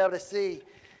really be able to see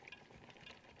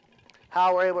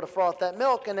how we're able to froth that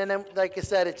milk. And then, like I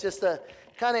said, it's just a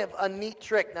kind of a neat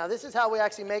trick. Now, this is how we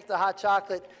actually make the hot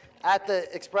chocolate at the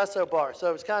espresso bar.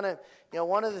 So it's kind of,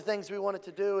 one of the things we wanted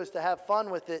to do is to have fun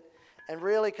with it and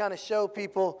really kind of show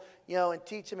people, and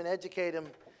teach them and educate them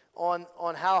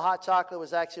on how hot chocolate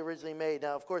was actually originally made.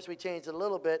 Now, of course, we changed it a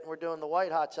little bit, and we're doing the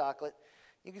white hot chocolate.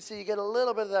 You can see you get a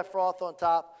little bit of that froth on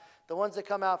top. The ones that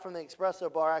come out from the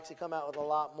espresso bar actually come out with a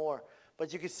lot more.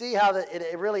 But you can see how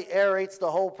it really aerates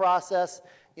the whole process.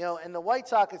 And the white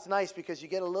chocolate's nice because you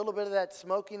get a little bit of that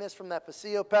smokiness from that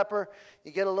pasilla pepper.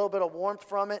 You get a little bit of warmth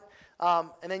from it.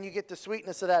 And then you get the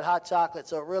sweetness of that hot chocolate.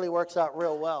 So it really works out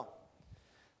real well.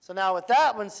 So now with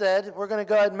that one said, we're going to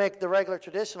go ahead and make the regular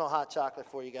traditional hot chocolate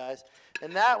for you guys.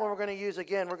 And that one we're going to use,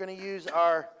 again, we're going to use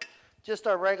just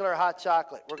our regular hot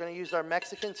chocolate. We're going to use our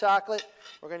Mexican chocolate.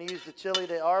 We're going to use the chili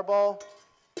de arbol.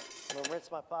 I'm going to rinse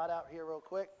my pot out here real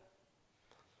quick.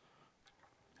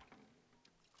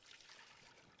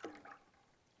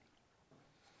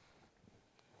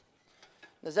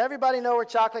 Does everybody know where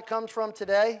chocolate comes from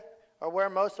today? Or where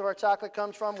most of our chocolate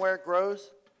comes from, where it grows?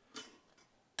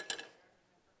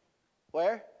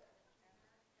 Where?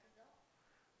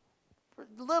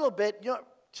 A little bit.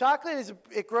 Chocolate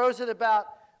it grows at about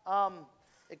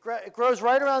it grows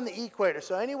right around the equator.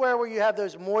 So anywhere where you have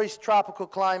those moist tropical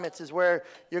climates is where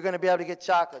you're going to be able to get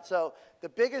chocolate. So the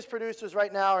biggest producers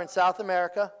right now are in South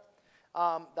America.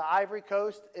 The Ivory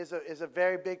Coast is a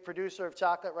very big producer of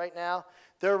chocolate right now.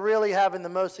 They're really having the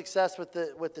most success with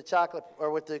the chocolate or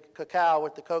with the cacao,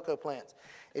 with the cocoa plants.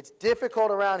 It's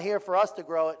difficult around here for us to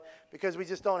grow it because we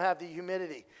just don't have the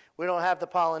humidity. We don't have the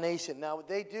pollination. Now,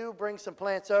 they do bring some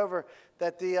plants over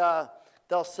that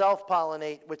they'll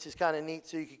self-pollinate, which is kind of neat,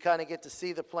 so you can kind of get to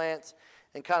see the plants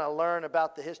and kind of learn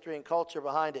about the history and culture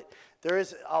behind it. There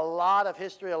is a lot of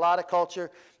history, a lot of culture.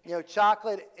 You know,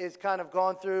 chocolate is kind of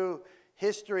gone through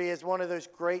history as one of those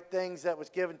great things that was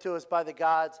given to us by the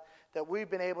gods that we've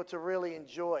been able to really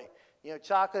enjoy. You know,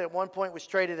 chocolate at one point was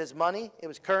traded as money. It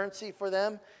was currency for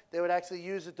them. They would actually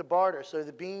use it to barter. So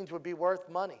the beans would be worth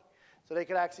money. So they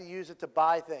could actually use it to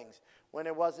buy things when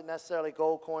there wasn't necessarily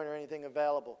gold coin or anything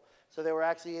available. So they were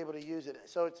actually able to use it.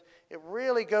 So it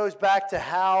really goes back to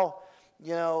how,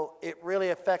 you know, it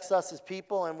really affects us as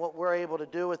people and what we're able to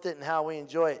do with it and how we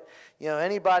enjoy it. You know,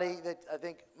 anybody that, I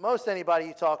think most anybody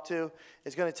you talk to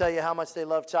is going to tell you how much they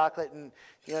love chocolate. And,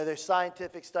 you know, there's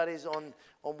scientific studies on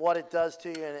what it does to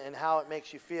you and how it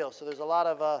makes you feel. So there's a lot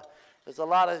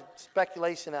of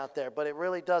speculation out there, but it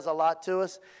really does a lot to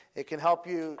us. It can help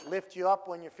you lift you up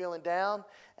when you're feeling down.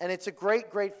 And it's a great,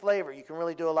 great flavor. You can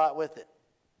really do a lot with it.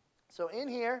 So in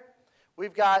here,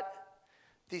 we've got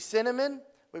the cinnamon,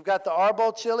 we've got the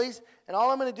arbol chilies, and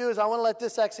all I'm going to do is I want to let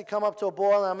this actually come up to a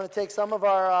boil, and I'm going to take some of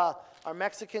our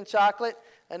Mexican chocolate,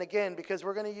 and again, because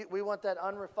we want that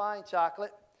unrefined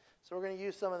chocolate, so we're going to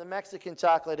use some of the Mexican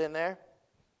chocolate in there.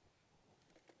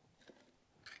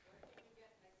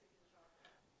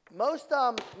 Most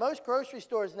grocery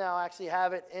stores now actually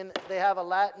have it they have a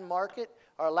Latin market,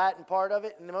 or a Latin part of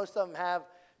it, and most of them have,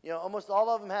 you know, almost all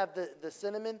of them have the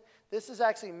cinnamon. This is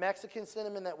actually Mexican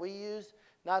cinnamon that we use,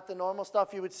 not the normal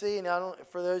stuff you would see. And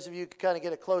for those of you who can kind of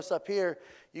get a close-up here,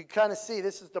 you can kind of see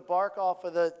this is the bark off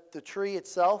of the tree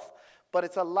itself, but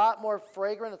it's a lot more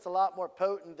fragrant. It's a lot more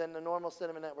potent than the normal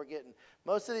cinnamon that we're getting.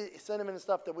 Most of the cinnamon and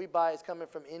stuff that we buy is coming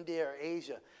from India or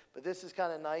Asia, but this is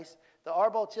kind of nice. The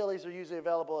arbol chilies are usually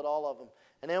available at all of them.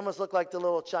 And they almost look like the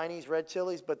little Chinese red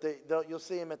chilies, but you'll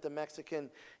see them at the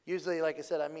Mexican. Usually, like I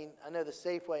said, I mean, I know the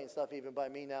Safeway and stuff even by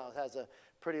me now has a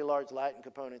pretty large Latin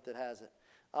component that has it.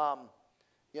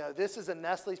 You know, this is a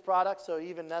Nestle's product, so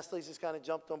even Nestle's has kind of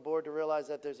jumped on board to realize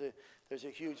that there's a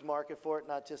huge market for it,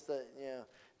 not just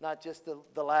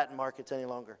the Latin markets any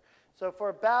longer. So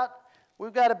for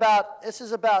this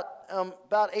is about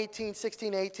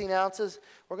 16, 18 ounces.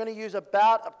 We're going to use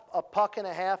about a puck and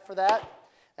a half for that.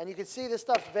 And you can see this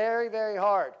stuff's very, very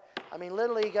hard. I mean,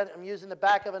 literally, I'm using the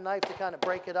back of a knife to kind of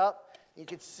break it up. You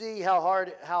can see how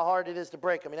hard it is to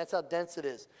break. I mean, that's how dense it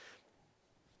is.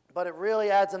 But it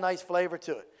really adds a nice flavor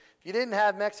to it. If you didn't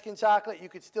have Mexican chocolate, you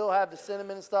could still have the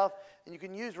cinnamon and stuff, and you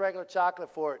can use regular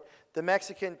chocolate for it. The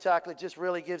Mexican chocolate just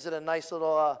really gives it a nice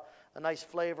little, a nice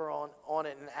flavor on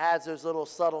it and adds those little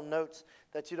subtle notes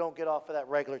that you don't get off of that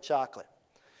regular chocolate.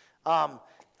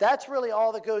 That's really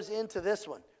all that goes into this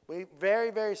one.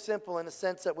 Very, very simple in the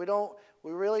sense that we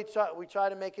try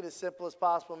to make it as simple as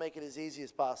possible, make it as easy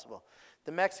as possible.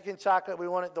 The Mexican chocolate,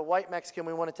 the white Mexican,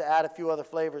 we wanted to add a few other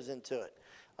flavors into it.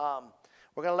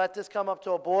 We're going to let this come up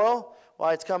to a boil.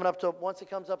 Once it comes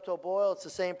up to a boil, it's the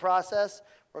same process.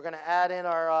 We're going to add in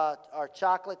our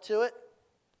chocolate to it.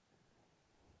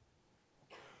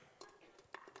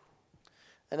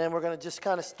 And then we're going to just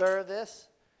kind of stir this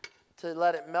to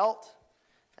let it melt.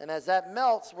 And as that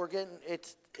melts,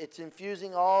 it's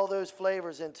infusing all those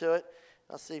flavors into it.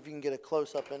 I'll see if you can get a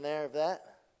close-up in there of that.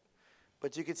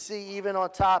 But you can see even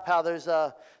on top how there's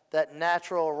that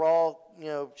natural raw, you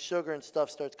know, sugar and stuff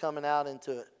starts coming out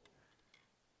into it.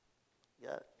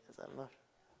 Got it? Is that enough?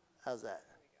 How's that?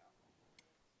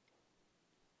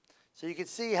 So you can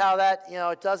see how that, you know,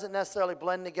 it doesn't necessarily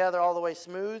blend together all the way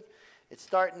smooth. It's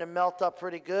starting to melt up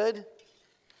pretty good.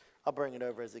 I'll bring it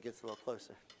over as it gets a little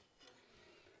closer.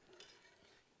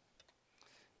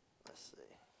 Let's see.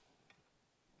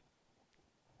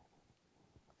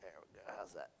 There we go.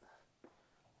 How's that?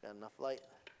 Got enough light?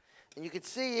 And you can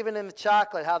see even in the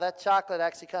chocolate how that chocolate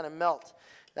actually kind of melts.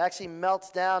 It actually melts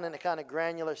down in a kind of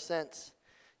granular sense.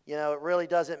 You know, it really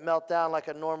doesn't melt down like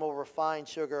a normal refined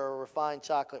sugar or refined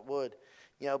chocolate would.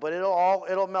 You know, but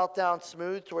it'll melt down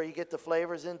smooth to where you get the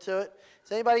flavors into it.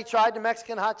 Has anybody tried the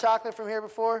Mexican hot chocolate from here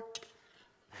before?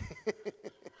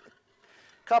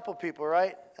 Couple people,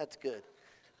 right? That's good.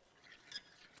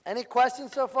 Any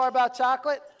questions so far about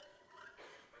chocolate?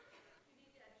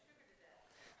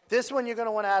 This one you're going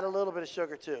to want to add a little bit of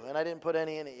sugar too, and I didn't put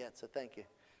any in it yet, so thank you.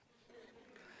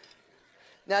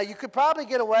 Now you could probably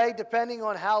get away, depending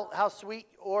on how sweet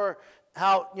or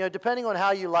depending on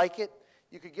how you like it,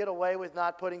 you could get away with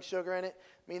not putting sugar in it.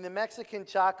 I mean, the Mexican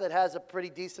chocolate has a pretty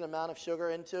decent amount of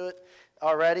sugar into it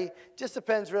already. Just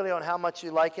depends really on how much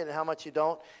you like it and how much you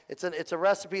don't. It's a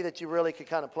recipe that you really could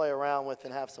kind of play around with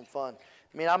and have some fun.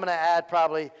 I mean, I'm going to add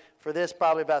probably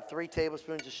about 3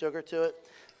 tablespoons of sugar to it.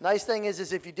 Nice thing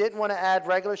is if you didn't want to add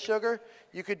regular sugar,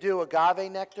 you could do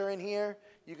agave nectar in here.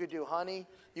 You could do honey.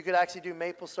 You could actually do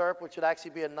maple syrup, which would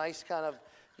actually be a nice kind of,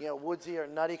 woodsy or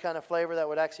nutty kind of flavor that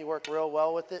would actually work real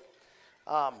well with it.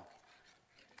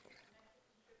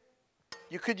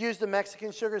 You could use the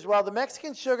Mexican sugar as well. The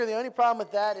Mexican sugar, the only problem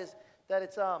with that is that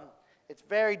it's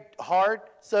very hard.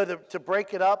 So to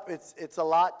break it up, it's a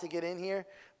lot to get in here.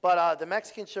 But the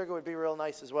Mexican sugar would be real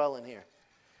nice as well in here.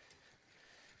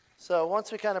 So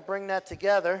once we kind of bring that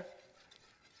together,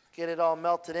 get it all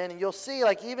melted in, and you'll see,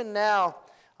 like even now,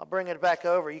 I'll bring it back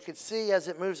over. You can see as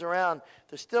it moves around,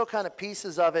 there's still kind of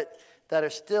pieces of it that are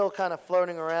still kind of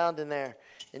floating around in there.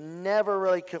 It never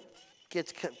really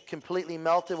gets completely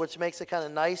melted, which makes it kind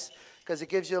of nice because it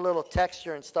gives you a little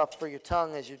texture and stuff for your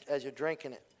tongue as you're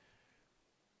drinking it.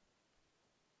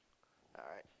 All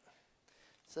right.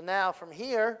 So now from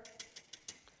here,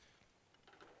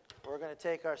 we're going to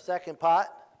take our second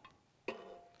pot.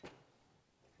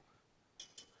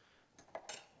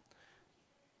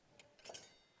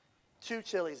 Two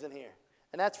chilies in here.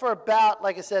 And that's for about,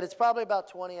 like I said, it's probably about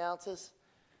 20 ounces.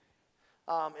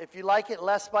 If you like it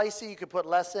less spicy, you could put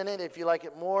less in it. If you like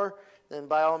it more, then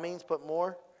by all means put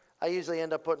more. I usually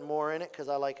end up putting more in it because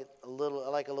I like it a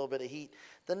little bit of heat.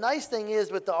 The nice thing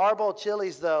is with the arbol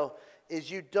chilies though,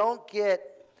 is you don't get,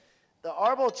 the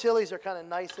arbol chilies are kind of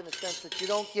nice in the sense that you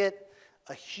don't get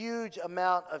a huge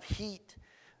amount of heat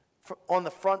on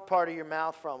the front part of your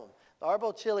mouth from them. The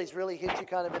arbol chilies really hit you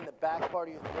kind of in the back part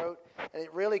of your throat, and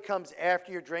it really comes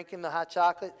after you're drinking the hot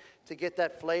chocolate to get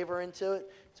that flavor into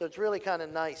it. So it's really kind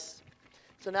of nice.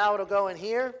 So now it'll go in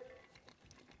here.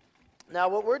 Now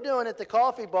what we're doing at the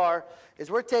coffee bar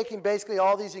is we're taking basically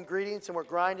all these ingredients and we're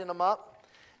grinding them up,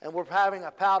 and we're having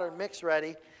a powdered mix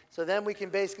ready. So then we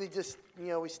can basically just,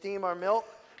 we steam our milk,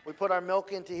 we put our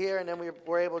milk into here, and then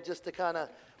we're able just to kind of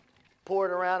pour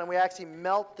it around, and we actually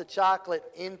melt the chocolate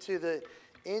into the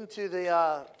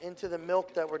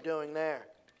milk that we're doing there.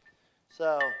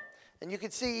 So, and you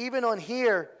can see even on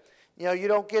here, you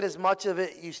don't get as much of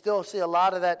it. You still see a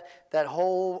lot of that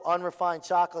whole unrefined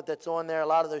chocolate that's on there, a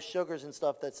lot of those sugars and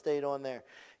stuff that stayed on there.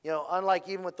 Unlike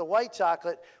even with the white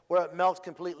chocolate where it melts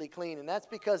completely clean. And that's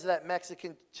because of that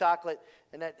Mexican chocolate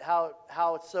and that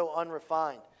how it's so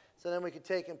unrefined. So then we can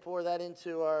take and pour that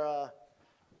into our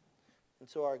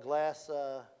glass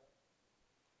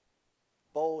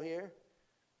bowl here.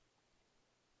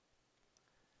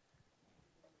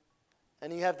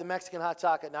 And you have the Mexican hot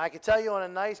chocolate. Now, I can tell you on a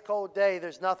nice cold day,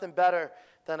 there's nothing better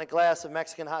than a glass of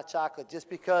Mexican hot chocolate, just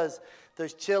because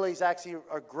those chilies actually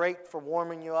are great for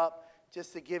warming you up,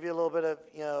 just to give you a little bit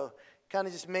of, kind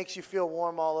of just makes you feel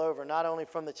warm all over, not only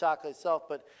from the chocolate itself,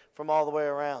 but from all the way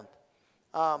around.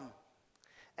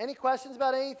 Any questions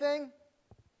about anything?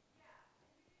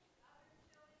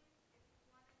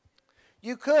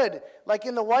 You could. Like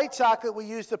in the white chocolate, we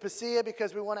use the pasilla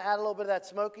because we want to add a little bit of that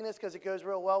smokiness because it goes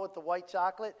real well with the white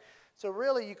chocolate. So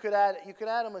really, you could add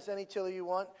almost any chili you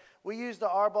want. We use the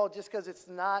arbol just because it's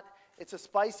a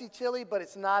spicy chili, but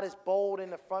it's not as bold in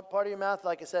the front part of your mouth.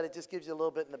 Like I said, it just gives you a little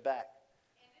bit in the back.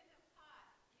 And in the pot,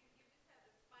 you just had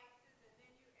the spices and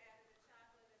then you added the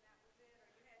chocolate and that was it,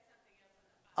 or you had something else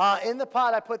in the pot? In the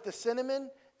pot, I put the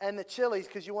cinnamon and the chilies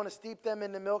because you want to steep them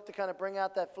in the milk to kind of bring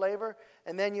out that flavor,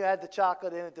 and then you add the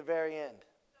chocolate in at the very end.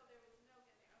 So there was milk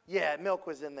in there? Okay. Yeah, milk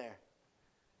was in there.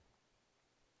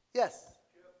 Yes?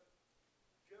 Do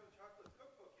you have a chocolate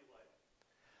cookbook you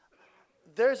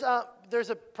like?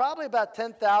 There's probably about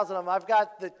 10,000 of them. I've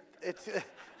got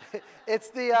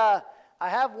I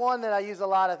have one that I use a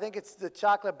lot. I think it's the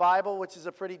Chocolate Bible, which is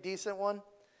a pretty decent one.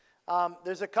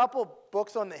 There's a couple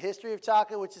books on the history of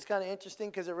chocolate, which is kind of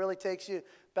interesting because it really takes you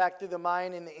back through the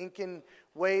Mayan and the Incan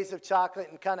ways of chocolate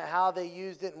and kind of how they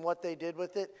used it and what they did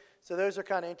with it. So those are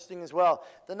kind of interesting as well.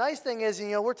 The nice thing is,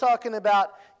 we're talking about,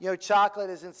 chocolate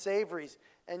as in savories.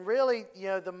 And really,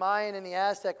 the Mayan and the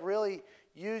Aztec really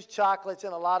used chocolates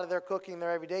in a lot of their cooking,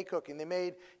 their everyday cooking. They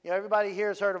made, everybody here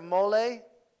has heard of mole.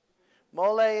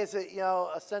 Mole is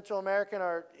a Central American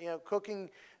or, cooking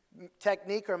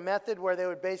technique or method where they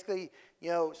would basically,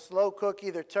 slow cook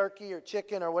either turkey or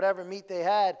chicken or whatever meat they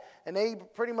had, and they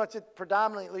pretty much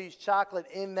predominantly use chocolate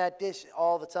in that dish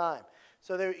all the time.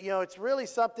 So there, it's really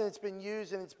something that's been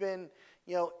used and it's been,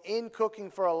 in cooking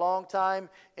for a long time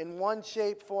in one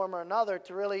shape, form, or another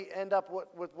to really end up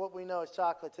with what we know as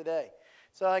chocolate today.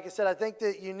 So like I said, I think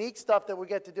the unique stuff that we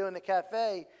get to do in the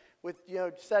cafe with,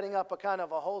 setting up a kind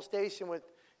of a whole station with,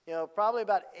 probably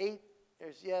about 8.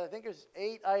 I think there's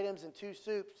 8 items and 2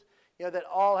 soups, that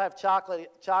all have chocolate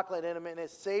in them in a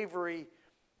savory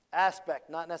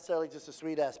aspect, not necessarily just a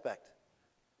sweet aspect.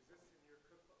 Is this in your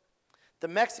cookbook? The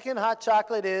Mexican hot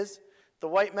chocolate is, the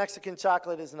white Mexican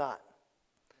chocolate is not.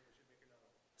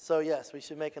 So yes, we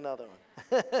should make another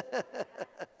one.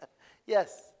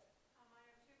 Yes? I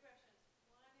have 2 questions.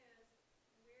 One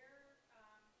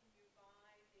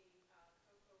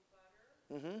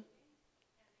Mm-hmm. And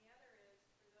the other is,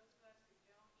 for those of us who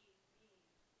don't eat meat,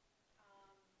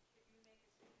 could you make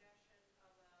a suggestion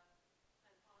of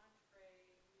an entree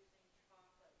using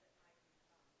chocolate that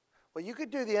might be fun? Well, you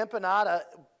could do the empanada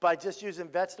by just using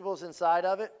vegetables inside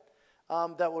of it.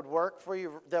 That would work for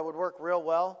you. That would work real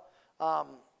well.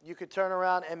 You could turn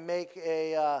around and make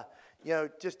a,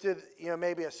 just do,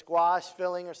 maybe a squash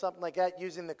filling or something like that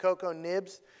using the cocoa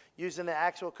nibs, using the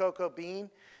actual cocoa bean.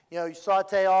 You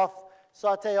saute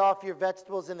off your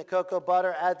vegetables in the cocoa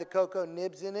butter, add the cocoa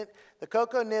nibs in it. The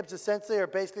cocoa nibs essentially are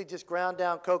basically just ground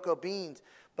down cocoa beans,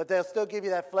 but they'll still give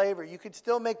you that flavor. You could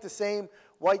still make the same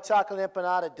white chocolate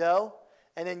empanada dough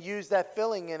and then use that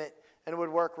filling in it, and it would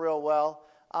work real well.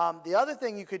 The other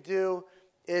thing you could do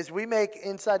is we make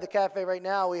inside the cafe right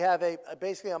now, we have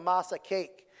basically a masa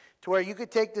cake to where you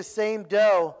could take the same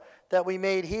dough that we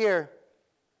made here,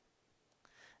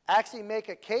 actually make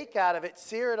a cake out of it,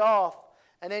 sear it off,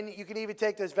 and then you can even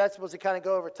take those vegetables and kind of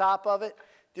go over top of it,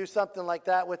 do something like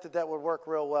that with it that would work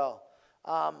real well.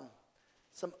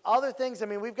 Some other things,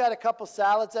 we've got a couple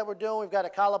salads that we're doing. We've got a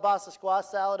calabaza squash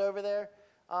salad over there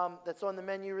that's on the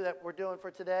menu that we're doing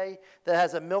for today that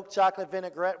has a milk chocolate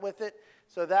vinaigrette with it.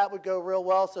 So that would go real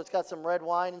well. So it's got some red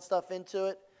wine and stuff into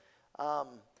it.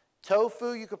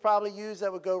 Tofu you could probably use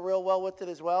that would go real well with it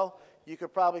as well. You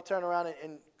could probably turn around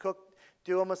and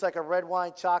do almost like a red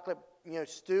wine chocolate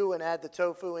stew and add the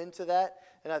tofu into that,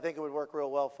 and I think it would work real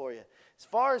well for you. As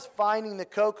far as finding the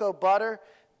cocoa butter,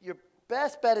 your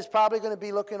best bet is probably going to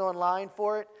be looking online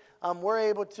for it. We're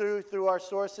able to, through our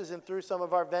sources and through some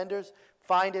of our vendors,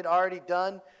 find it already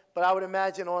done, but I would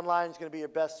imagine online is going to be your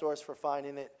best source for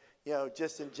finding it,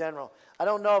 just in general. I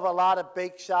don't know of a lot of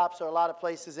bake shops or a lot of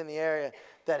places in the area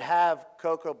that have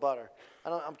cocoa butter.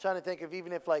 I'm trying to think of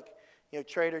even if like,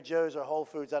 Trader Joe's or Whole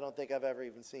Foods, I don't think I've ever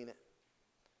even seen it.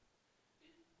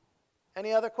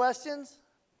 Any other questions?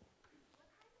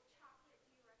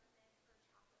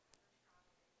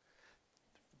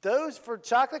 Those for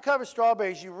chocolate covered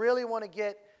strawberries, you really want to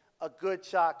get a good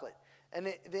chocolate. And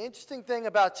the interesting thing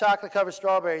about chocolate covered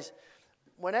strawberries,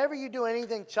 whenever you do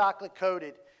anything chocolate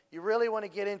coated, you really want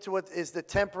to get into what is the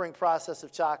tempering process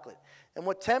of chocolate. And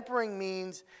what tempering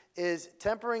means is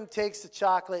tempering takes the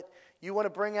chocolate, you want to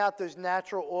bring out those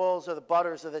natural oils or the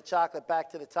butters of the chocolate back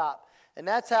to the top. And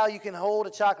that's how you can hold a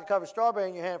chocolate covered strawberry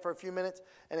in your hand for a few minutes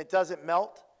and it doesn't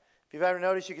melt. If you've ever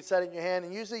noticed, you can set it in your hand,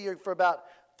 and usually for about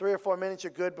 3 or 4 minutes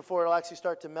you're good before it'll actually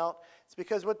start to melt. It's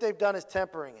because what they've done is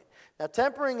tempering it. Now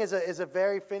tempering is a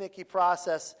very finicky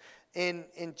process in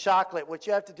chocolate. What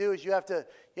you have to do is you have to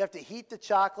heat the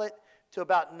chocolate to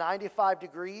about 95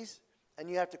 degrees, and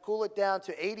you have to cool it down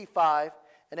to 85,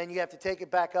 and then you have to take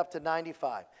it back up to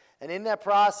 95. And in that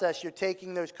process, you're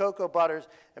taking those cocoa butters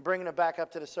and bringing them back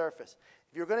up to the surface.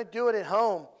 If you're going to do it at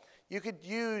home, you could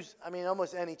use,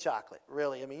 almost any chocolate,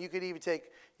 really. You could even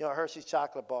take, a Hershey's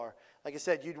chocolate bar. Like I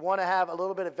said, you'd want to have a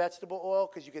little bit of vegetable oil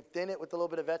because you could thin it with a little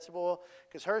bit of vegetable oil.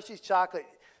 Because Hershey's chocolate,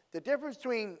 the difference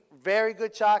between very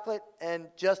good chocolate and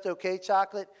just okay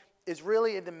chocolate is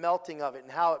really in the melting of it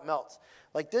and how it melts.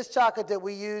 Like this chocolate that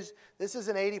we use, this is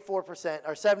an 84%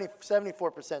 or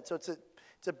 74%, so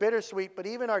it's a bittersweet, but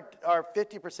even our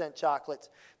 50% chocolates,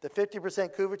 the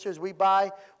 50% couvertures we buy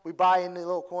in the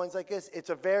little coins like this, it's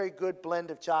a very good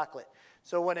blend of chocolate.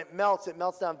 So when it melts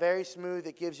down very smooth,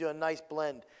 it gives you a nice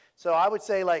blend. So I would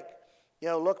say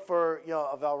look for,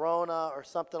 a Valrhona or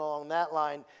something along that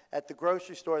line at the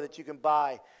grocery store that you can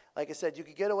buy. Like I said, you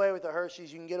could get away with the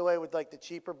Hershey's, you can get away with like the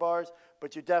cheaper bars,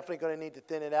 but you're definitely going to need to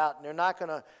thin it out, and they're not going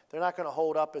to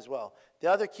hold up as well.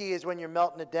 The other key is when you're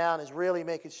melting it down is really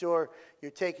making sure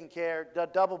you're taking care. The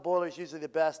double boiler is usually the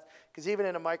best because even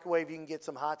in a microwave you can get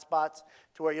some hot spots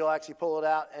to where you'll actually pull it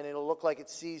out and it'll look like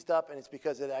it's seized up, and it's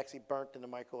because it actually burnt in the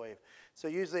microwave. So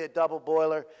usually a double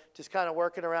boiler, just kind of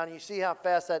working around. You see how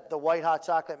fast the white hot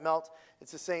chocolate melts?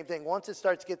 It's the same thing. Once it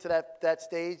starts to get to that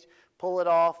stage, pull it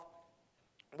off.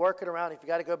 Work it around. If you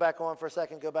got to go back on for a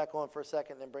second, go back on for a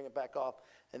second, then bring it back off,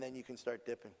 and then you can start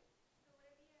dipping.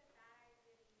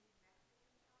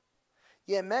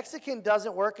 Yeah, Mexican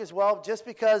doesn't work as well just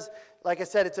because, like I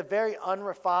said, it's a very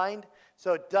unrefined,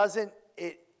 so it doesn't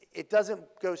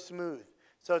go smooth.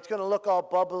 So it's going to look all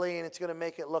bubbly, and it's going to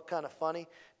make it look kind of funny.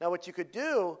 Now, what you could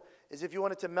do is if you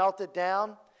wanted to melt it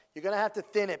down, you're going to have to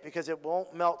thin it because it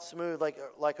won't melt smooth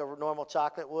like a normal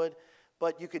chocolate would,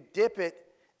 but you could dip it.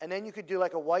 And then you could do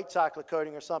like a white chocolate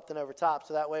coating or something over top,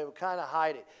 so that way it would kind of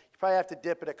hide it. You probably have to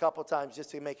dip it a couple times just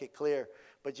to make it clear,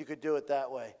 but you could do it that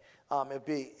way.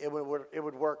 it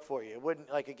would work for you. It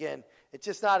wouldn't, like, again, it's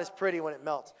just not as pretty when it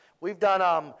melts. We've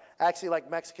done actually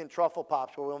like Mexican truffle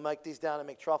pops where we'll make these down and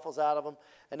make truffles out of them,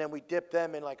 and then we dip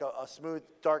them in like a smooth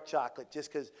dark chocolate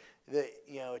just because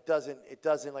it doesn't,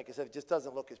 like I said, it just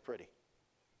doesn't look as pretty.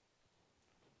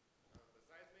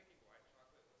 Besides making white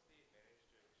chocolate, what's the advantage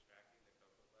to extracting the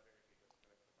cocoa butter if you're just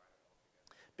going to combine them all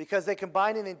together? Because they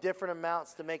combine it in different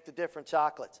amounts to make the different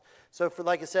chocolates. So for,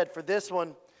 like I said, for this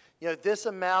one, this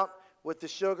amount with the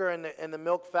sugar and the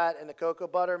milk fat and the cocoa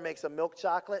butter makes a milk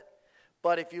chocolate.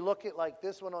 But if you look at like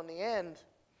this one on the end,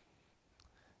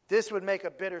 this would make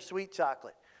a bittersweet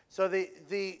chocolate. So the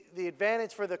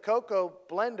advantage for the cocoa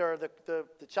blender, the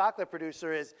chocolate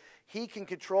producer, is he can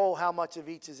control how much of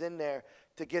each is in there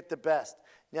to get the best.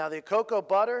 Now the cocoa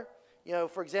butter,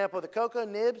 for example, the cocoa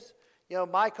nibs,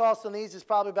 my cost on these is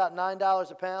probably about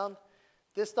 $9 a pound.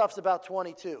 This stuff's about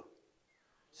 $22.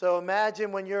 So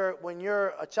imagine when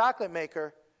you're a chocolate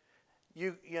maker,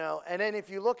 and then if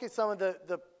you look at some of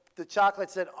the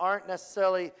chocolates that aren't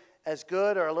necessarily as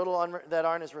good or a little that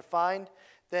aren't as refined,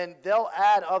 then they'll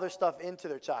add other stuff into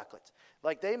their chocolates.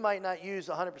 Like they might not use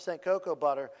 100% cocoa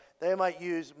butter. They might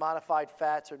use modified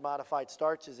fats or modified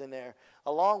starches in there,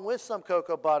 along with some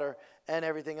cocoa butter and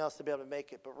everything else to be able to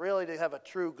make it. But really, to have a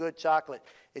true good chocolate,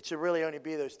 it should really only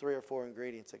be those 3 or 4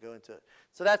 ingredients that go into it.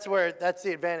 So that's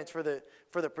the advantage for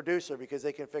the producer, because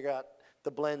they can figure out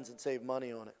the blends and save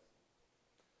money on it.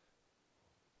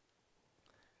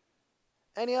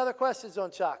 Any other questions on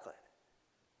chocolate?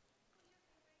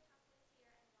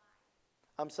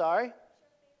 I'm sorry?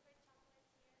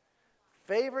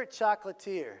 Favorite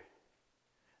chocolatier?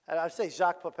 I'd say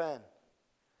Jacques Pepin.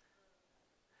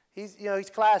 He's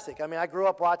classic. I mean, I grew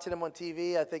up watching him on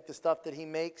TV. I think the stuff that he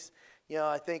makes,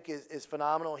 I think is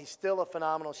phenomenal. He's still a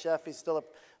phenomenal chef. He's still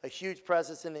a huge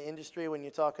presence in the industry when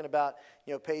you're talking about,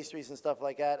 pastries and stuff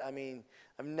like that. I mean,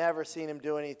 I've never seen him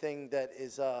do anything that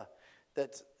is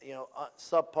that's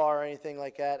subpar or anything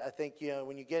like that. I think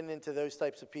when you're getting into those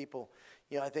types of people,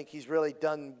 I think he's really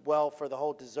done well for the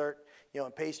whole dessert,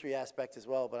 and pastry aspect as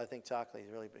well. But I think chocolate,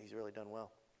 he's really done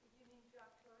well. Did you mean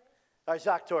Jacques Torres?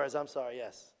 Jacques Torres. I'm sorry.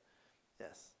 Yes.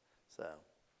 So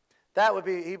that would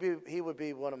be he would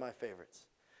be one of my favorites.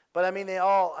 But I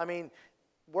mean,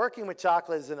 working with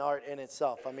chocolate is an art in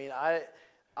itself. I mean,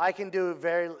 I can do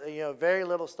very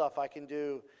little stuff. I can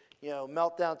do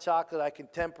meltdown chocolate. I can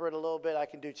temper it a little bit. I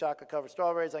can do chocolate covered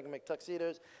strawberries. I can make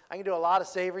tuxedos. I can do a lot of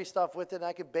savory stuff with it, and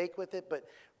I can bake with it. But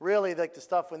really, like the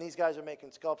stuff when these guys are making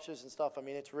sculptures and stuff, I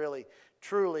mean, it's really,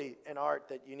 truly an art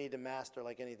that you need to master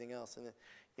like anything else. And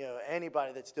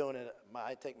anybody that's doing it,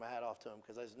 I take my hat off to them,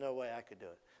 because there's no way I could do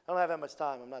it. I don't have that much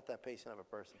time. I'm not that patient of a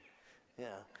person.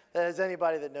 As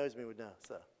anybody that knows me would know.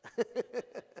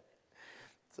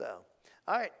 So,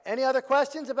 all right. Any other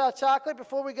questions about chocolate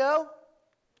before we go?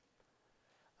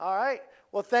 All right.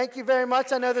 Well, thank you very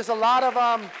much. I know there's a lot of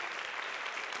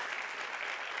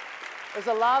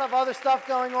other stuff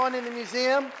going on in the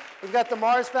museum. We've got the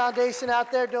Mars Foundation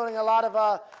out there doing a lot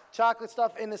of chocolate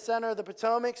stuff in the center of the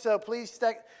Potomac. So please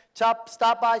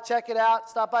stop by, check it out.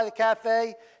 Stop by the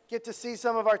cafe. Get to see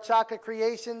some of our chocolate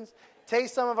creations.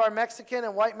 Taste some of our Mexican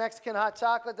and white Mexican hot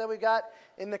chocolate that we got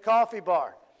in the coffee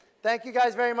bar. Thank you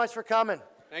guys very much for coming.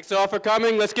 Thanks all for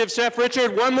coming. Let's give Chef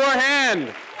Richard one more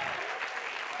hand.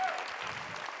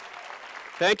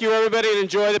 Thank you, everybody, and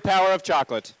enjoy the power of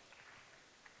chocolate.